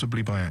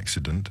 Possibly by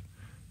accident,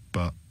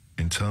 but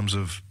in terms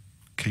of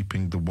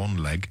keeping the one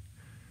leg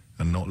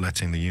and not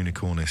letting the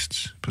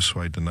unicornists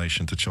persuade the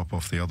nation to chop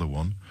off the other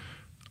one,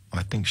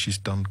 I think she's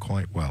done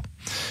quite well.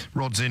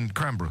 Rod's in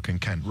Cranbrook in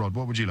Kent. Rod,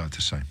 what would you like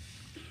to say?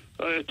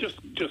 I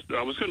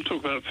was going to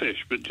talk about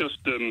fish, but just...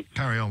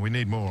 Carry on, we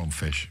need more on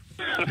fish.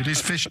 It is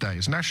Fish Day.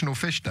 It's National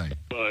Fish Day.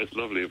 Well, it's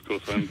lovely, of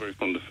course. I'm very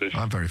fond of fish.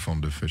 I'm very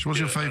fond of fish. What's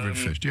your favourite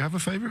fish? Do you have a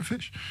favourite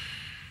fish?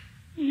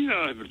 Yeah,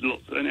 I have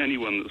lots, and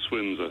anyone that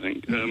swims, I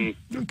think.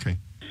 Okay.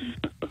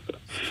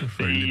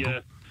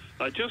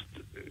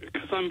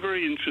 Because I'm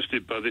very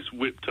interested by this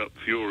whipped-up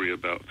fury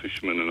about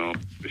fishermen and our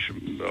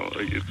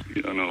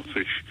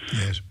fish,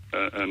 yes,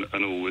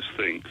 and all this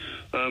thing.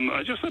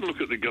 I just had a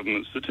look at the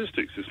government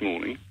statistics this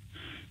morning,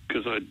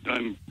 because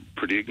I'm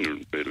pretty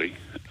ignorant, really,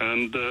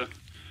 and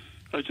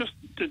I just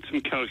did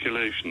some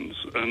calculations,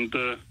 and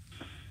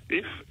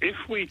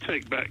if we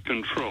take back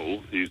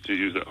control, to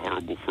use that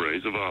horrible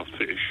phrase, of our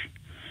fish,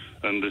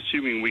 and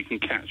assuming we can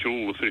catch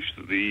all the fish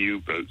that the EU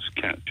boats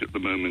catch at the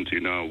moment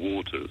in our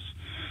waters,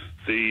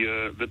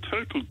 the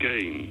total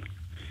gain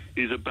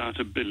is about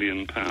 £1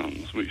 billion,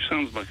 which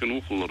sounds like an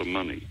awful lot of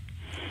money.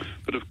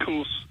 But of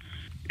course,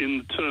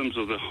 in terms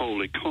of the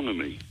whole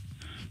economy,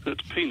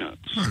 that's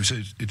peanuts. No, so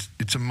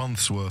it's a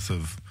month's worth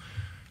of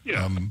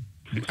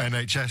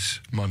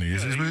NHS money.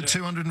 Is it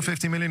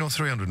 250 million or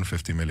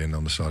 350 million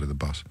on the side of the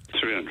bus?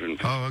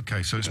 350. Oh,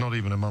 okay. So it's not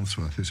even a month's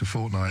worth. It's a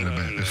fortnight and a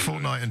bit. It's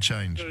fortnight and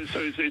change. So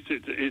I was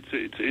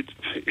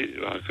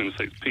going to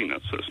say it's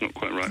peanuts. So it's not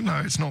quite right.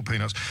 No, it's not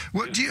peanuts.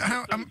 What do you?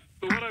 How?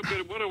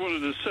 But what I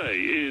wanted to say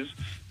is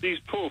these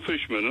poor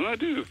fishermen, and I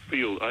do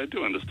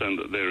understand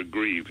that they're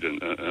aggrieved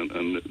and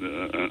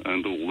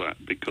all that,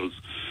 because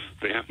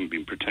they haven't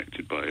been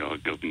protected by our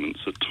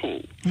governments at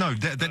all. No,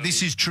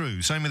 this is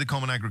true. Same with the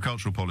Common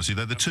Agricultural Policy.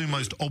 They're the two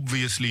most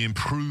obviously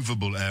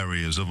improvable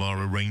areas of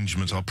our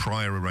arrangements, our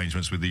prior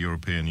arrangements with the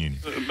European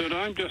Union. But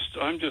I'm just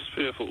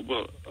fearful.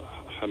 Well,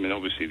 I mean,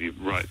 obviously the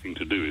right thing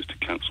to do is to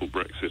cancel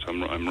Brexit.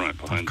 I'm right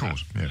behind that. Of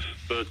course, yes.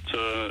 But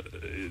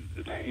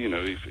you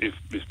know, if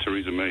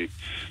Theresa May,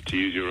 to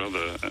use your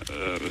other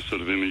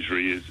sort of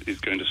imagery, is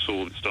going to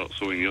start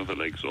sawing the other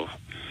leg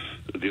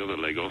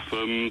off,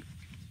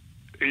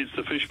 it's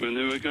the fishermen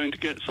who are going to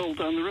get sold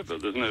down the river.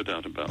 There's no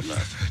doubt about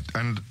that.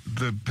 And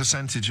the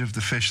percentage of the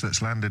fish that's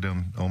landed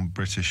on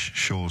British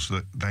shores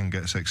that then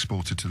gets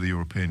exported to the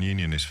European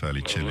Union is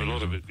fairly chilling. A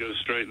lot of it goes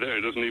straight there.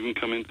 It doesn't even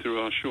come in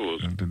through our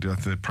shores.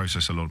 They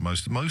process a lot.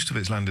 Most of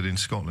it's landed in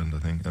Scotland, I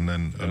think, and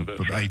then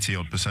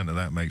 80-odd% of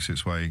that makes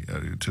its way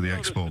to the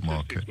export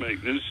market.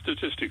 The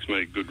statistics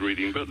make good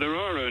reading, but there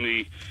are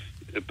only,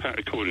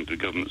 according to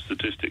government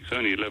statistics,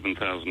 only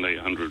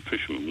 11,800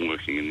 fishermen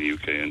working in the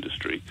UK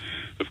industry.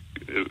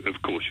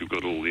 Of course, you've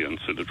got all the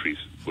ancillary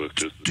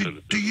workers.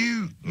 Do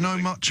you know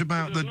much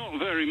about the... Not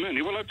very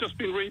many. Well, I've just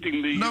been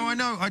reading the... No, I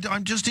know.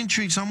 I'm just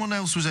intrigued. Someone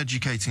else was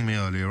educating me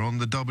earlier on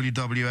the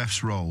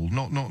WWF's role,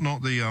 not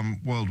the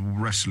World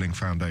Wrestling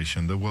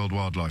Foundation, the World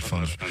Wildlife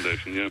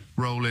Foundation, yeah.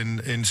 Role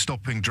in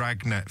stopping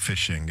dragnet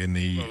fishing in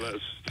the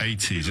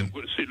 80s.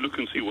 Look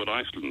and see what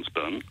Iceland's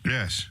done.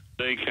 Yes.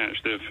 They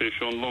catch their fish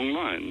on long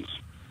lines.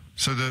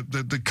 So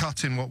the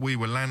cut in what we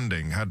were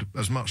landing had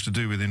as much to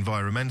do with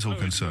environmental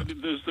concern.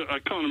 I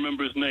can't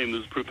remember his name.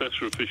 There's a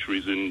professor of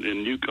fisheries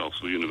in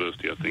Newcastle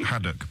University, I think.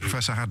 Haddock,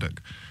 Professor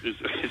Haddock. Is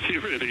he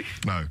really?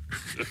 No.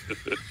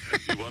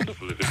 It'd be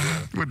wonderful if it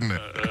were. Wouldn't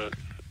it?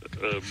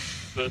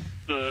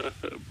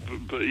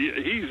 But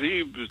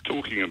he was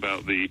talking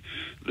about the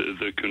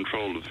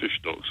control of fish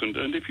stocks,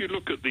 and if you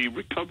look at the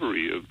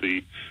recovery of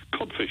the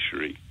cod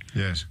fishery,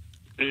 yes,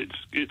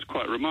 it's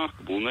quite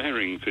remarkable. And the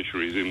herring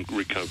fisheries in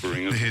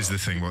recovering. Here's the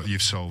thing: what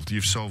you've solved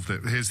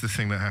it. Here's the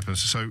thing that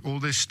happens. So all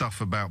this stuff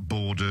about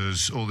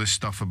borders, all this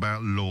stuff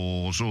about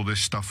laws, all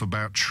this stuff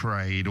about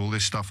trade, all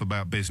this stuff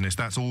about business,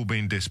 that's all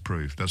been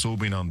disproved. That's all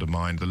been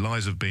undermined. The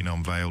lies have been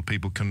unveiled.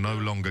 People can no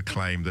longer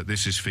claim that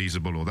this is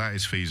feasible or that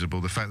is feasible.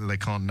 The fact that they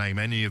can't name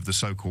any of the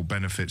so-called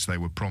benefits they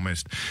were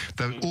promised,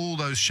 all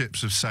those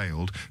ships have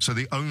sailed. So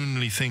the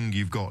only thing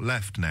you've got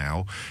left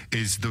now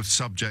is the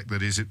subject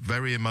that is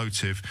very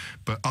emotive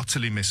but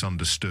utterly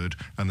misunderstood,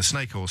 and the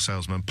snake oil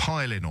salesmen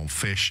pile in on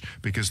fish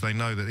because they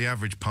know that the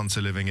average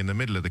punter living in the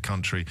middle of the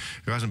country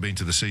who hasn't been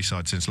to the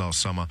seaside since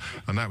last summer,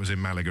 and that was in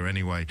Malaga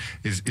anyway,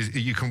 is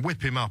you can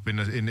whip him up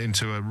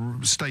into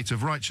a state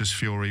of righteous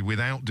fury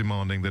without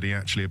demanding that he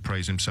actually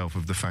appraise himself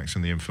of the facts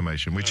and the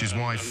information, which is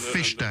why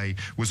Fish Day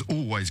was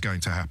always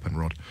going to happen,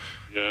 Rod.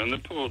 Yeah, and the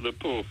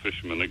poor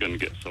fishermen are going to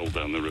get sold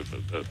down the river.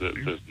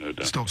 There's no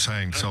doubt. Stop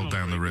saying sold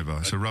down the river.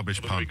 It's a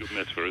rubbish pun. Good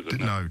metaphor, isn't it?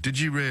 No. Did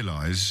you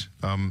realise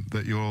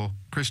that your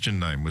Christian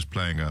name was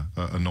playing a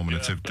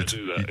nominative? Yeah, I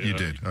do that, you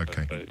did.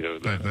 Okay.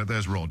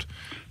 There's Rod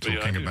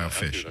talking about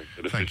fish.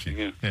 Thank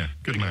you. Yeah.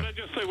 Good man. Can I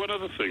just say one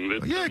other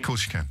thing? Yeah, of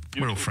course you can.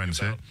 We're all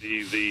friends here.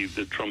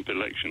 The Trump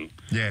election.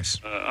 Yes.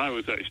 I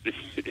was actually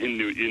in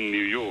New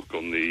York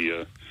on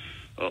the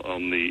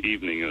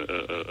evening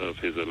of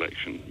his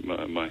election.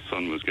 My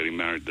son was getting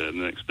married there the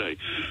next day.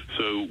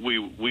 So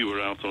we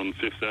were out on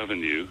Fifth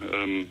Avenue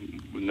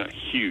in that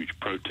huge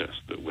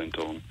protest that went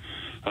on.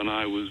 And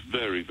I was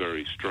very,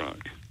 very struck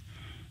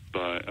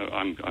by...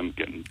 I'm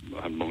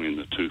long in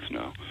the tooth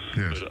now.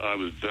 Yes. But I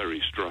was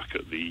very struck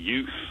at the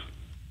youth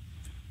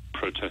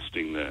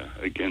protesting there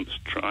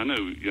against Trump. I know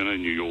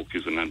New York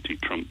is an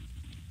anti-Trump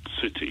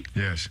city.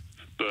 Yes.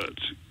 But,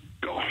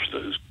 gosh,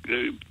 those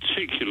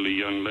particularly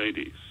young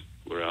ladies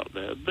were out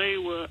there. They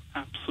were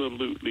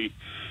absolutely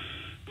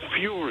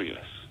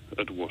furious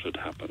at what had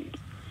happened.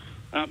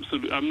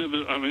 Absolutely.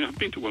 I've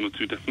been to one or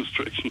two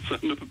demonstrations.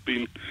 I've never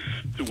been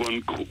to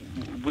one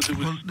where there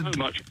was so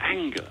much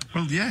anger.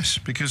 Well, yes,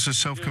 because a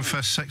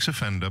self-confessed sex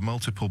offender,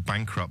 multiple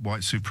bankrupt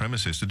white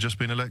supremacist had just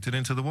been elected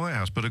into the White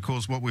House. But, of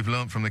course, what we've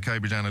learned from the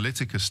Cambridge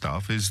Analytica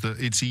stuff is that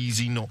it's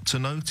easy not to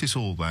notice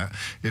all that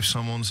if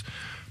someone's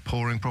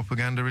pouring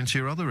propaganda into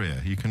your other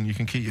ear. You can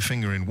keep your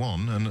finger in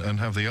one and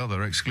have the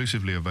other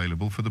exclusively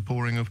available for the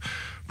pouring of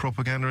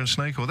propaganda and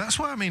snake oil. That's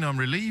why I'm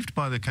relieved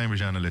by the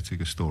Cambridge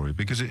Analytica story,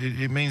 because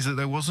it means that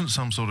there wasn't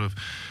some sort of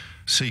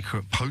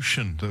secret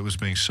potion that was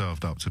being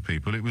served up to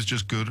people. It was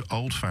just good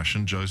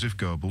old-fashioned Joseph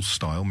Goebbels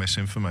style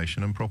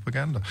misinformation and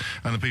propaganda.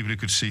 And the people who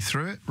could see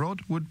through it,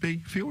 Rod, would be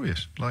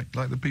furious, like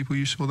the people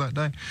you saw that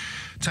day.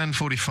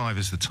 10:45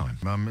 is the time.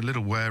 I'm a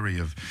little wary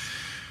of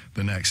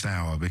the next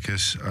hour,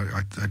 because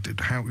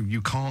you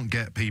can't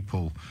get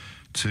people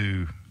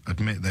to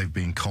admit they've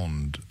been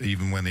conned,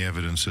 even when the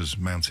evidence has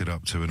mounted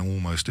up to an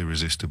almost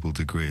irresistible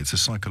degree. It's a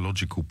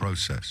psychological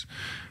process.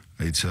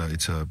 It's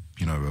a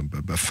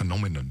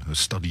phenomenon, a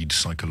studied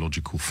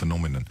psychological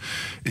phenomenon.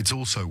 It's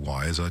also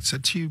why, as I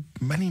said to you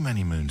many,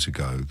 many moons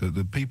ago, that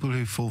the people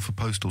who fall for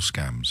postal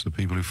scams, the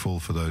people who fall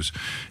for those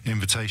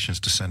invitations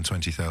to send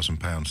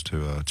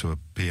 £20,000 to a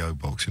PO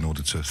box in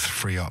order to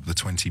free up the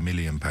 £20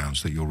 million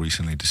that your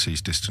recently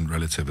deceased distant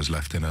relative has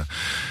left in a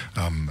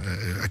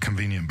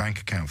convenient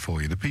bank account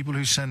for you, the people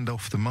who send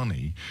off the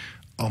money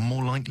are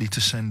more likely to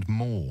send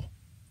more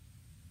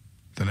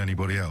than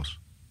anybody else.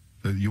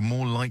 You're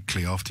more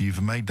likely, after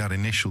you've made that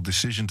initial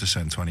decision to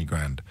send 20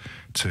 grand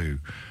to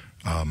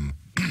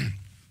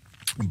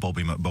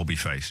Bobby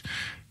Face,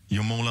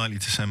 you're more likely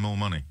to send more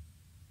money.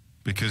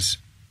 Because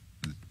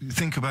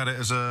think about it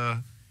as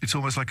it's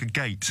almost like a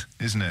gate,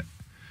 isn't it?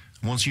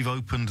 Once you've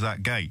opened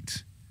that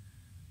gate,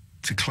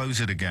 to close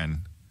it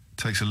again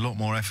takes a lot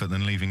more effort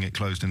than leaving it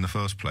closed in the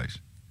first place.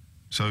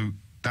 So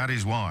that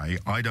is why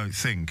I don't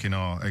think, in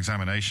our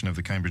examination of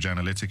the Cambridge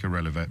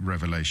Analytica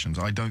revelations,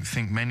 I don't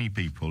think many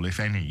people, if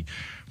any,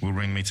 will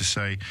ring me to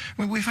say...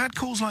 I mean, we've had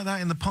calls like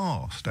that in the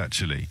past,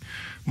 actually.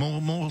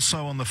 More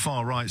so on the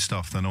far-right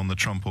stuff than on the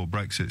Trump or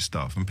Brexit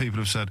stuff. And people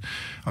have said...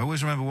 I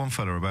always remember one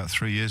fella about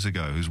 3 years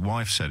ago whose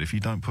wife said, if you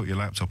don't put your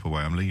laptop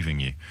away, I'm leaving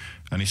you.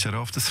 And he said,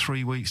 after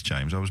 3 weeks,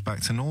 James, I was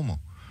back to normal.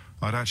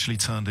 I'd actually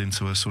turned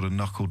into a sort of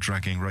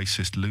knuckle-dragging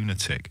racist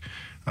lunatic.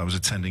 I was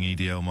attending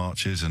EDL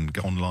marches and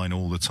online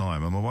all the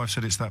time. And my wife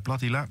said, it's that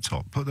bloody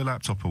laptop. Put the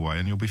laptop away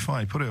and you'll be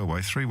fine. Put it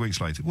away. 3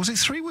 weeks later. Was it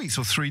 3 weeks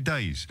or 3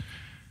 days?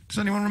 Does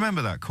anyone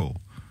remember that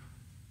call?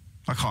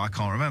 I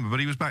can't remember, but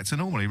he was back to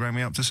normal. He rang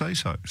me up to say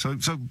so. So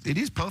it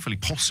is perfectly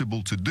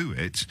possible to do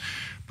it,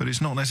 but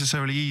it's not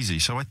necessarily easy.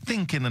 So I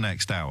think in the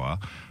next hour,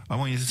 I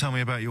want you to tell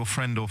me about your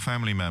friend or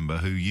family member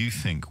who you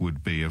think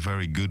would be a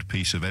very good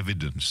piece of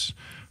evidence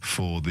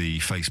for the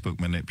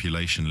Facebook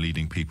manipulation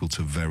leading people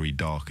to very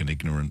dark and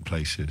ignorant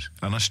places.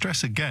 And I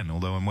stress again,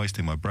 although I'm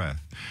wasting my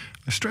breath,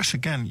 I stress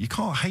again, you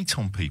can't hate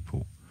on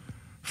people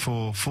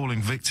for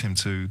falling victim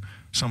to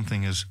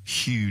something as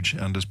huge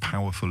and as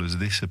powerful as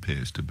this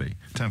appears to be.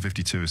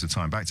 10:52 is the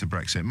time. Back to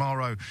Brexit.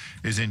 Maro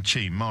is in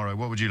Cheam. Maro,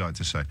 what would you like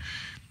to say?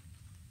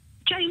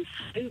 James,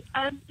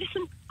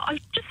 listen, I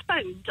just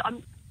phoned.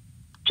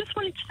 Just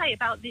wanted to say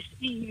about this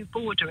EU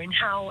border and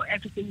how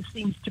everything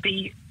seems to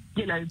be,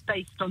 you know,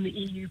 based on the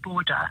EU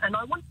border. And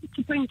I wanted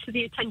to bring to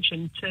the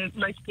attention to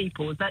most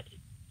people that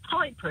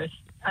Cyprus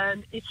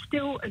is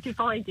still a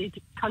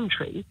divided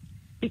country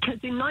because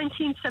in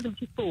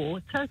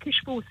 1974,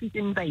 Turkish forces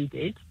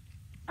invaded.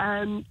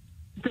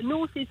 The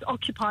north is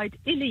occupied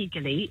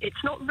illegally.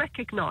 It's not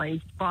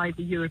recognised by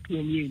the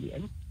European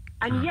Union.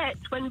 And yet,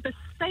 when the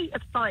state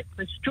of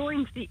Cyprus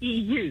joined the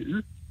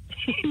EU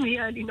in the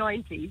early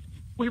 90s,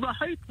 we were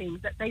hoping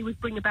that they would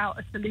bring about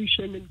a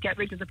solution and get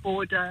rid of the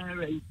border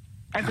and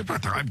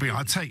everybody...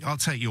 I'll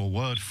take your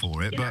word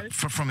for it, but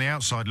from the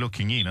outside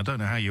looking in, I don't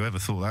know how you ever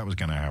thought that was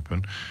going to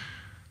happen.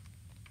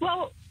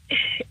 Well...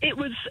 It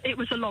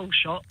was a long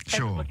shot.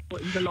 Sure.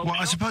 Well,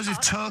 I suppose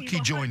if Turkey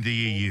joined the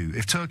EU,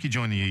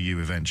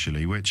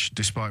 eventually, which,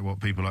 despite what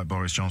people like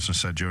Boris Johnson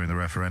said during the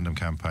referendum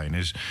campaign,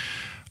 is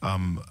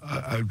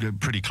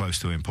pretty close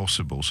to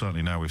impossible.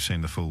 Certainly now we've seen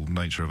the full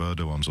nature of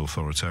Erdogan's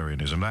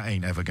authoritarianism. That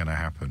ain't ever going to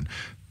happen.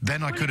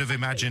 Then I could have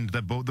imagined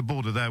that the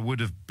border there would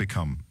have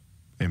become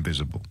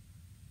invisible.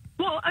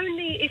 Well,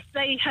 only if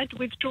they had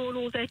withdrawn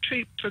all their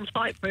troops from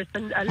Cyprus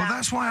and allowed... Well,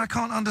 that's why I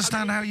can't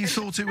understand how you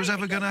thought it was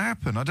ever going to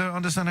happen. I don't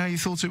understand how you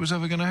thought it was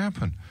ever going to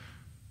happen.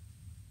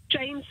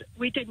 James,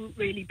 we didn't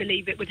really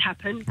believe it would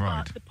happen.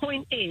 Right. But the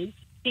point is,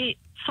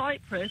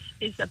 Cyprus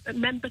is a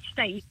member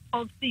state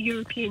of the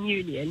European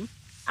Union,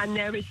 and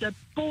there is a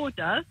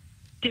border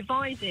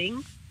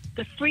dividing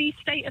the free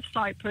state of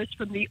Cyprus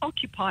from the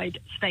occupied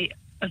state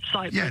of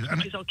Cyprus,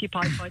 which is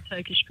occupied by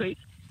Turkish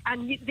troops.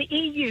 And the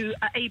EU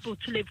are able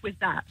to live with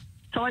that.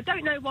 So I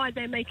don't know why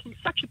they're making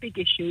such a big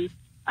issue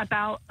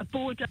about a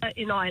border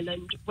in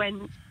Ireland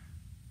when,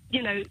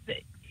 you know,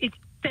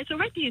 there's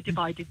already a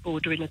divided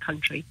border in a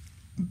country.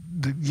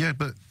 Yeah,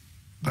 but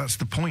that's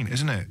the point,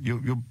 isn't it?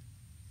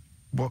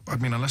 I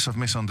mean, unless I've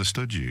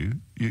misunderstood you,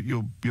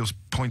 you're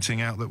pointing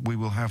out that we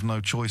will have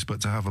no choice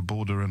but to have a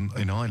border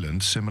in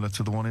Ireland similar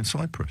to the one in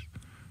Cyprus.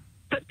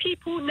 But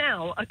people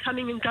now are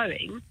coming and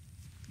going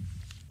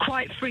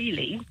quite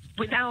freely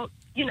without...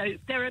 You know,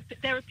 there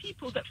are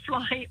people that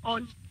fly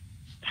on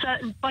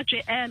certain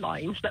budget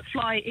airlines that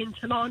fly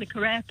into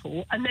Larnaca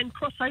Airport and then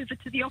cross over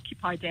to the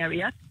occupied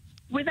area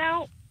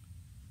without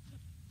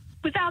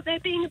there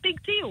being a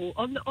big deal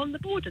on the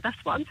border. That's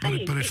what I'm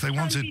saying. But if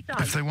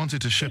they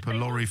wanted to ship a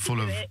lorry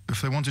full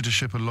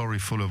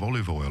of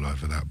olive oil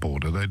over that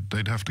border,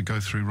 they'd have to go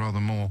through rather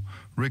more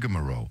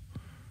rigmarole.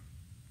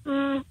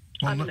 I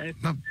don't know.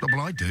 No,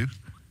 well, I do.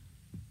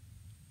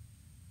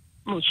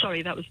 Oh,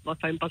 sorry, that was my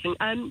phone buzzing.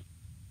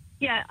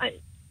 Yeah,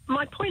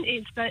 my point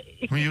is that...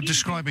 You're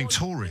describing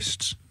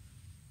tourists.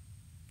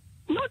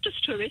 Not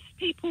just tourists,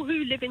 people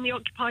who live in the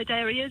occupied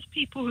areas,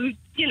 people who,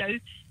 you know,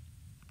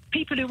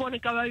 people who want to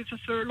go over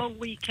for a long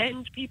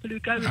weekend, people who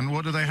go... And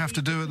what do they have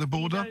to do at the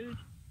border?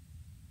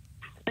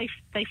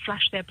 They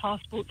flash their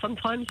passport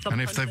sometimes.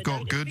 And if they've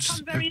got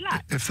goods...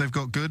 If they've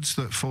got goods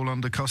that fall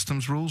under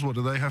customs rules, what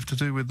do they have to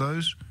do with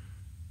those?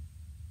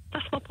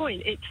 That's my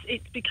point.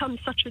 It's become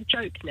such a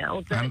joke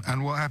now. That,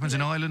 and what happens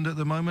in Ireland at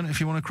the moment if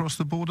you want to cross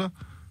the border?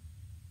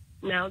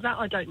 Now, that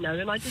I don't know,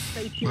 and I just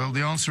say to you... Well,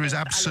 the answer is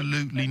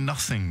absolutely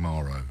nothing,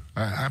 Maro.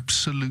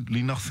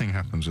 Absolutely nothing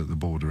happens at the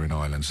border in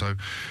Ireland. So,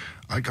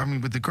 I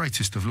mean, with the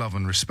greatest of love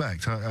and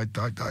respect, I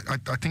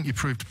think you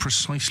proved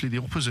precisely the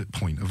opposite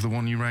point of the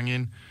one you rang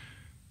in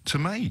to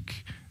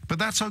make. But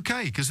that's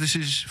okay, because this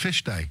is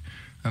Fish Day.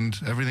 And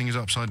everything is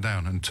upside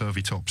down and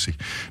turvy-topsy.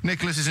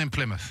 Nicholas is in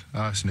Plymouth.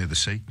 It's near the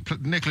sea.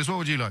 Nicholas, what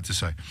would you like to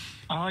say?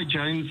 Hi,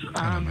 James.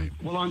 Hello, mate.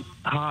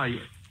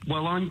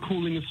 Well, I'm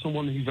calling as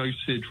someone who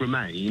voted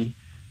Remain.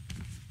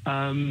 But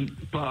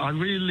I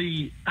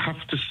really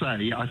have to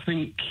say, I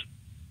think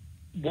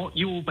what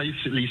you're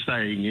basically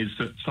saying is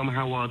that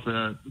somehow or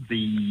other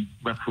the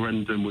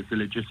referendum was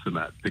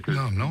illegitimate because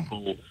no, I'm not.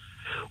 People,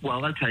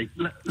 well, okay.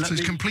 So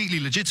it's completely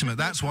legitimate.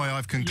 That's why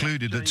I've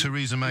concluded that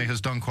Theresa May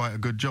has done quite a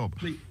good job.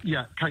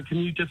 Yeah, can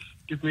you just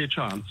give me a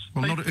chance?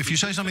 Well, not, if you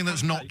say something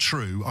that's not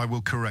true, I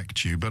will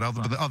correct you. But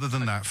other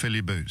than that, fill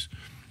your boots.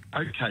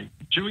 Okay.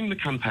 During the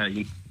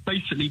campaign,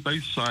 basically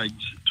both sides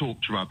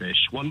talked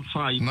rubbish. One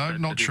side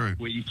said not true.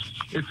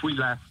 If we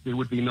left, it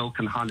would be milk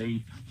and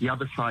honey. The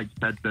other side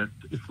said that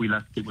if we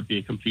left, it would be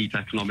a complete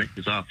economic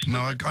disaster.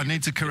 No, I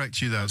need to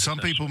correct you there. Some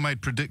people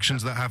made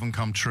predictions that haven't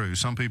come true.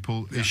 Some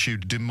people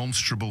issued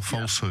demonstrable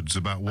falsehoods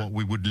about what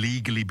we would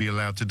legally be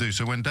allowed to do.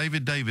 So when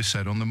David Davis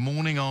said on the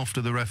morning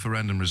after the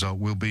referendum result,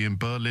 we'll be in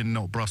Berlin,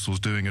 not Brussels,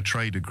 doing a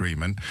trade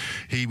agreement,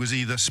 he was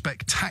either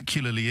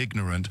spectacularly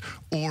ignorant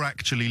or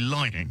actually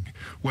lying.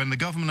 When the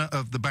governor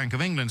of the Bank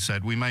of England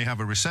said we may have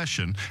a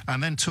recession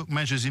and then took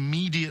measures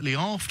immediately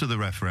after the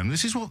referendum,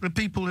 this is what the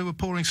people who were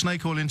pouring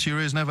snake oil into your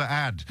ears never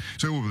add.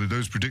 So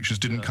those predictions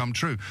didn't come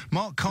true.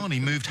 Mark Carney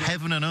moved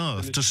heaven and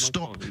earth to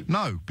stop...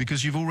 No,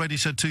 because you've already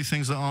said two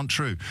things that aren't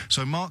true.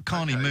 So Mark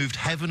Carney moved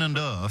heaven and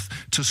earth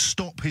to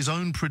stop his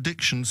own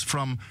predictions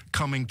from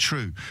coming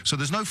true. So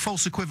there's no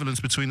false equivalence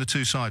between the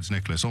two sides,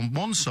 Nicholas. On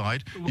one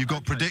side, you've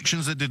got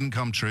predictions that didn't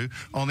come true.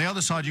 On the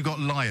other side, you've got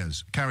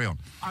liars. Carry on.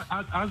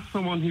 As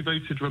someone who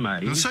voted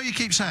Remain... So you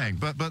keep saying,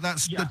 but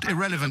that's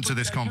irrelevant to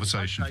this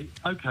conversation.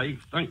 Okay.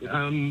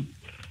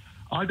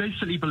 I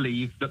basically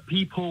believe that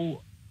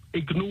people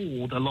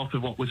ignored a lot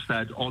of what was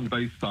said on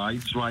both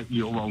sides,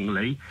 rightly or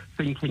wrongly,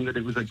 thinking that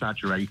it was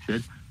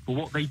exaggerated. But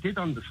what they did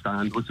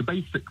understand was the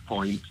basic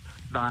point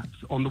that,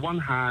 on the one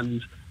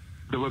hand,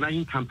 the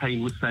Remain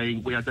campaign was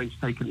saying we are going to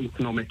take an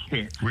economic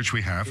hit, which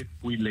we have, if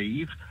we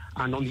leave.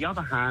 And on the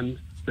other hand,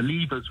 the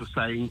Leavers were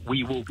saying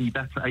we will be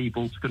better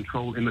able to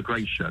control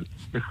immigration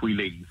if we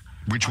leave.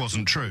 Which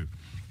wasn't true.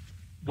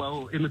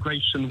 Well,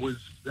 immigration was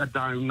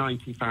down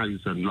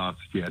 90,000 last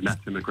year, net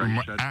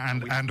immigration.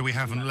 And we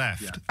haven't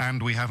left.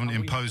 And we haven't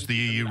imposed the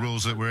EU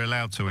rules that we're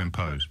allowed to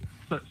impose.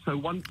 So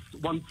once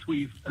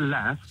we've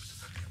left,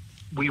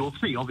 we will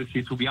see. Obviously,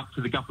 it will be up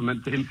to the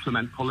government to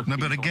implement policy. No,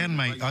 but again,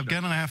 mate,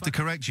 again, I have to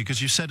correct you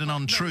because you said an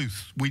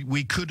untruth.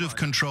 We could have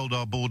controlled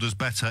our borders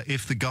better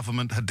if the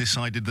government had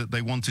decided that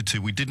they wanted to.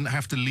 We didn't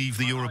have to leave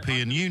the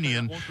European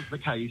Union. That wasn't the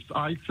case.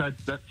 I said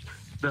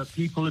that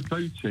people had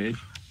voted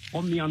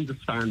on the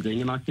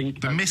understanding, and I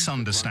think... The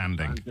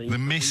misunderstanding. The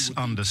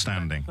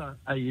misunderstanding.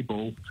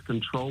 Able to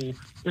control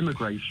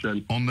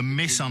immigration. On the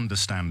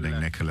misunderstanding,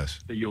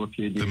 Nicholas. The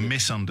European Union. The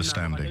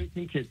misunderstanding. No, I don't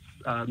think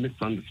it's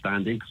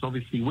misunderstanding, because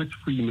obviously with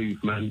free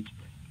movement,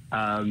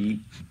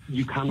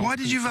 you cannot... Why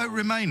did you vote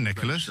Remain,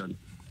 Nicholas?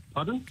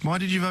 Pardon? Why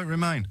did you vote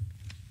Remain?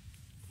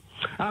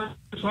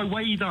 So I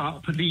weighed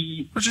up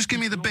the... Well, just give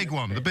me the big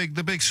one, the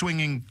big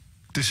swinging...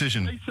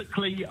 decision.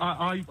 Basically,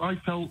 I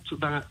felt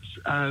that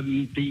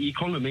the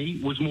economy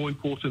was more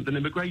important than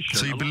immigration.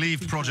 So you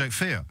believe Project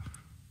Fear?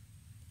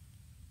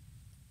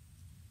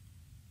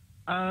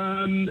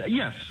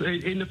 Yes,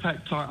 in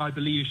effect, I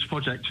believe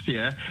Project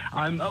Fear.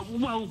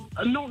 Well,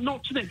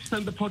 not to the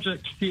extent that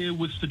Project Fear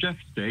was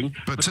suggesting.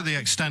 But to the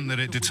extent that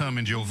it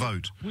determined your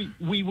vote.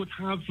 We would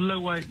have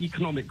lower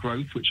economic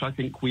growth, which I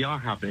think we are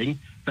having,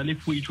 than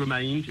if we'd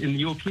remained in the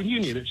European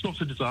Union. It's not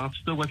a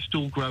disaster. We're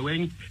still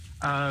growing.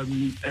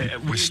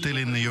 We're still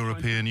in the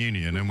European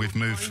Union, and we've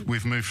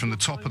moved from the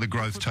top of the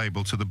growth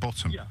table to the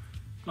bottom. Yeah,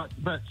 but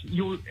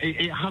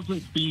it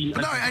hasn't been.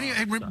 No,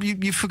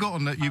 you've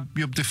forgotten that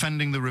you're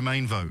defending the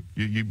Remain vote.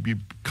 You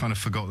kind of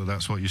forgot that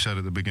that's what you said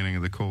at the beginning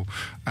of the call.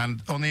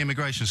 And on the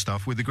immigration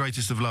stuff, with the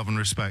greatest of love and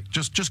respect,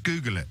 just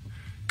Google it.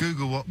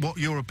 Google what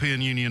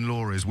European Union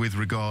law is with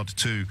regard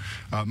to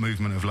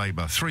movement of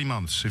labour. 3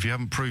 months. If you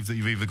haven't proved that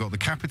you've either got the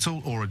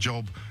capital or a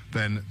job,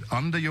 then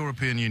under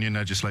European Union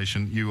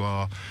legislation,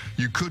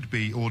 you could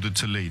be ordered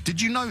to leave. Did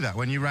you know that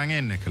when you rang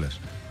in, Nicholas?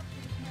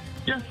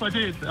 Yes, I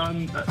did.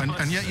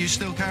 And yet you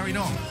still carried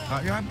on.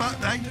 Yeah, but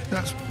hey,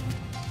 that's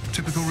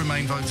typical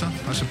Remain voter,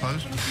 I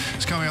suppose.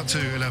 It's coming up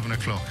to 11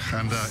 o'clock,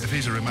 and if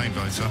he's a Remain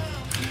voter,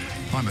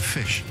 I'm a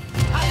fish.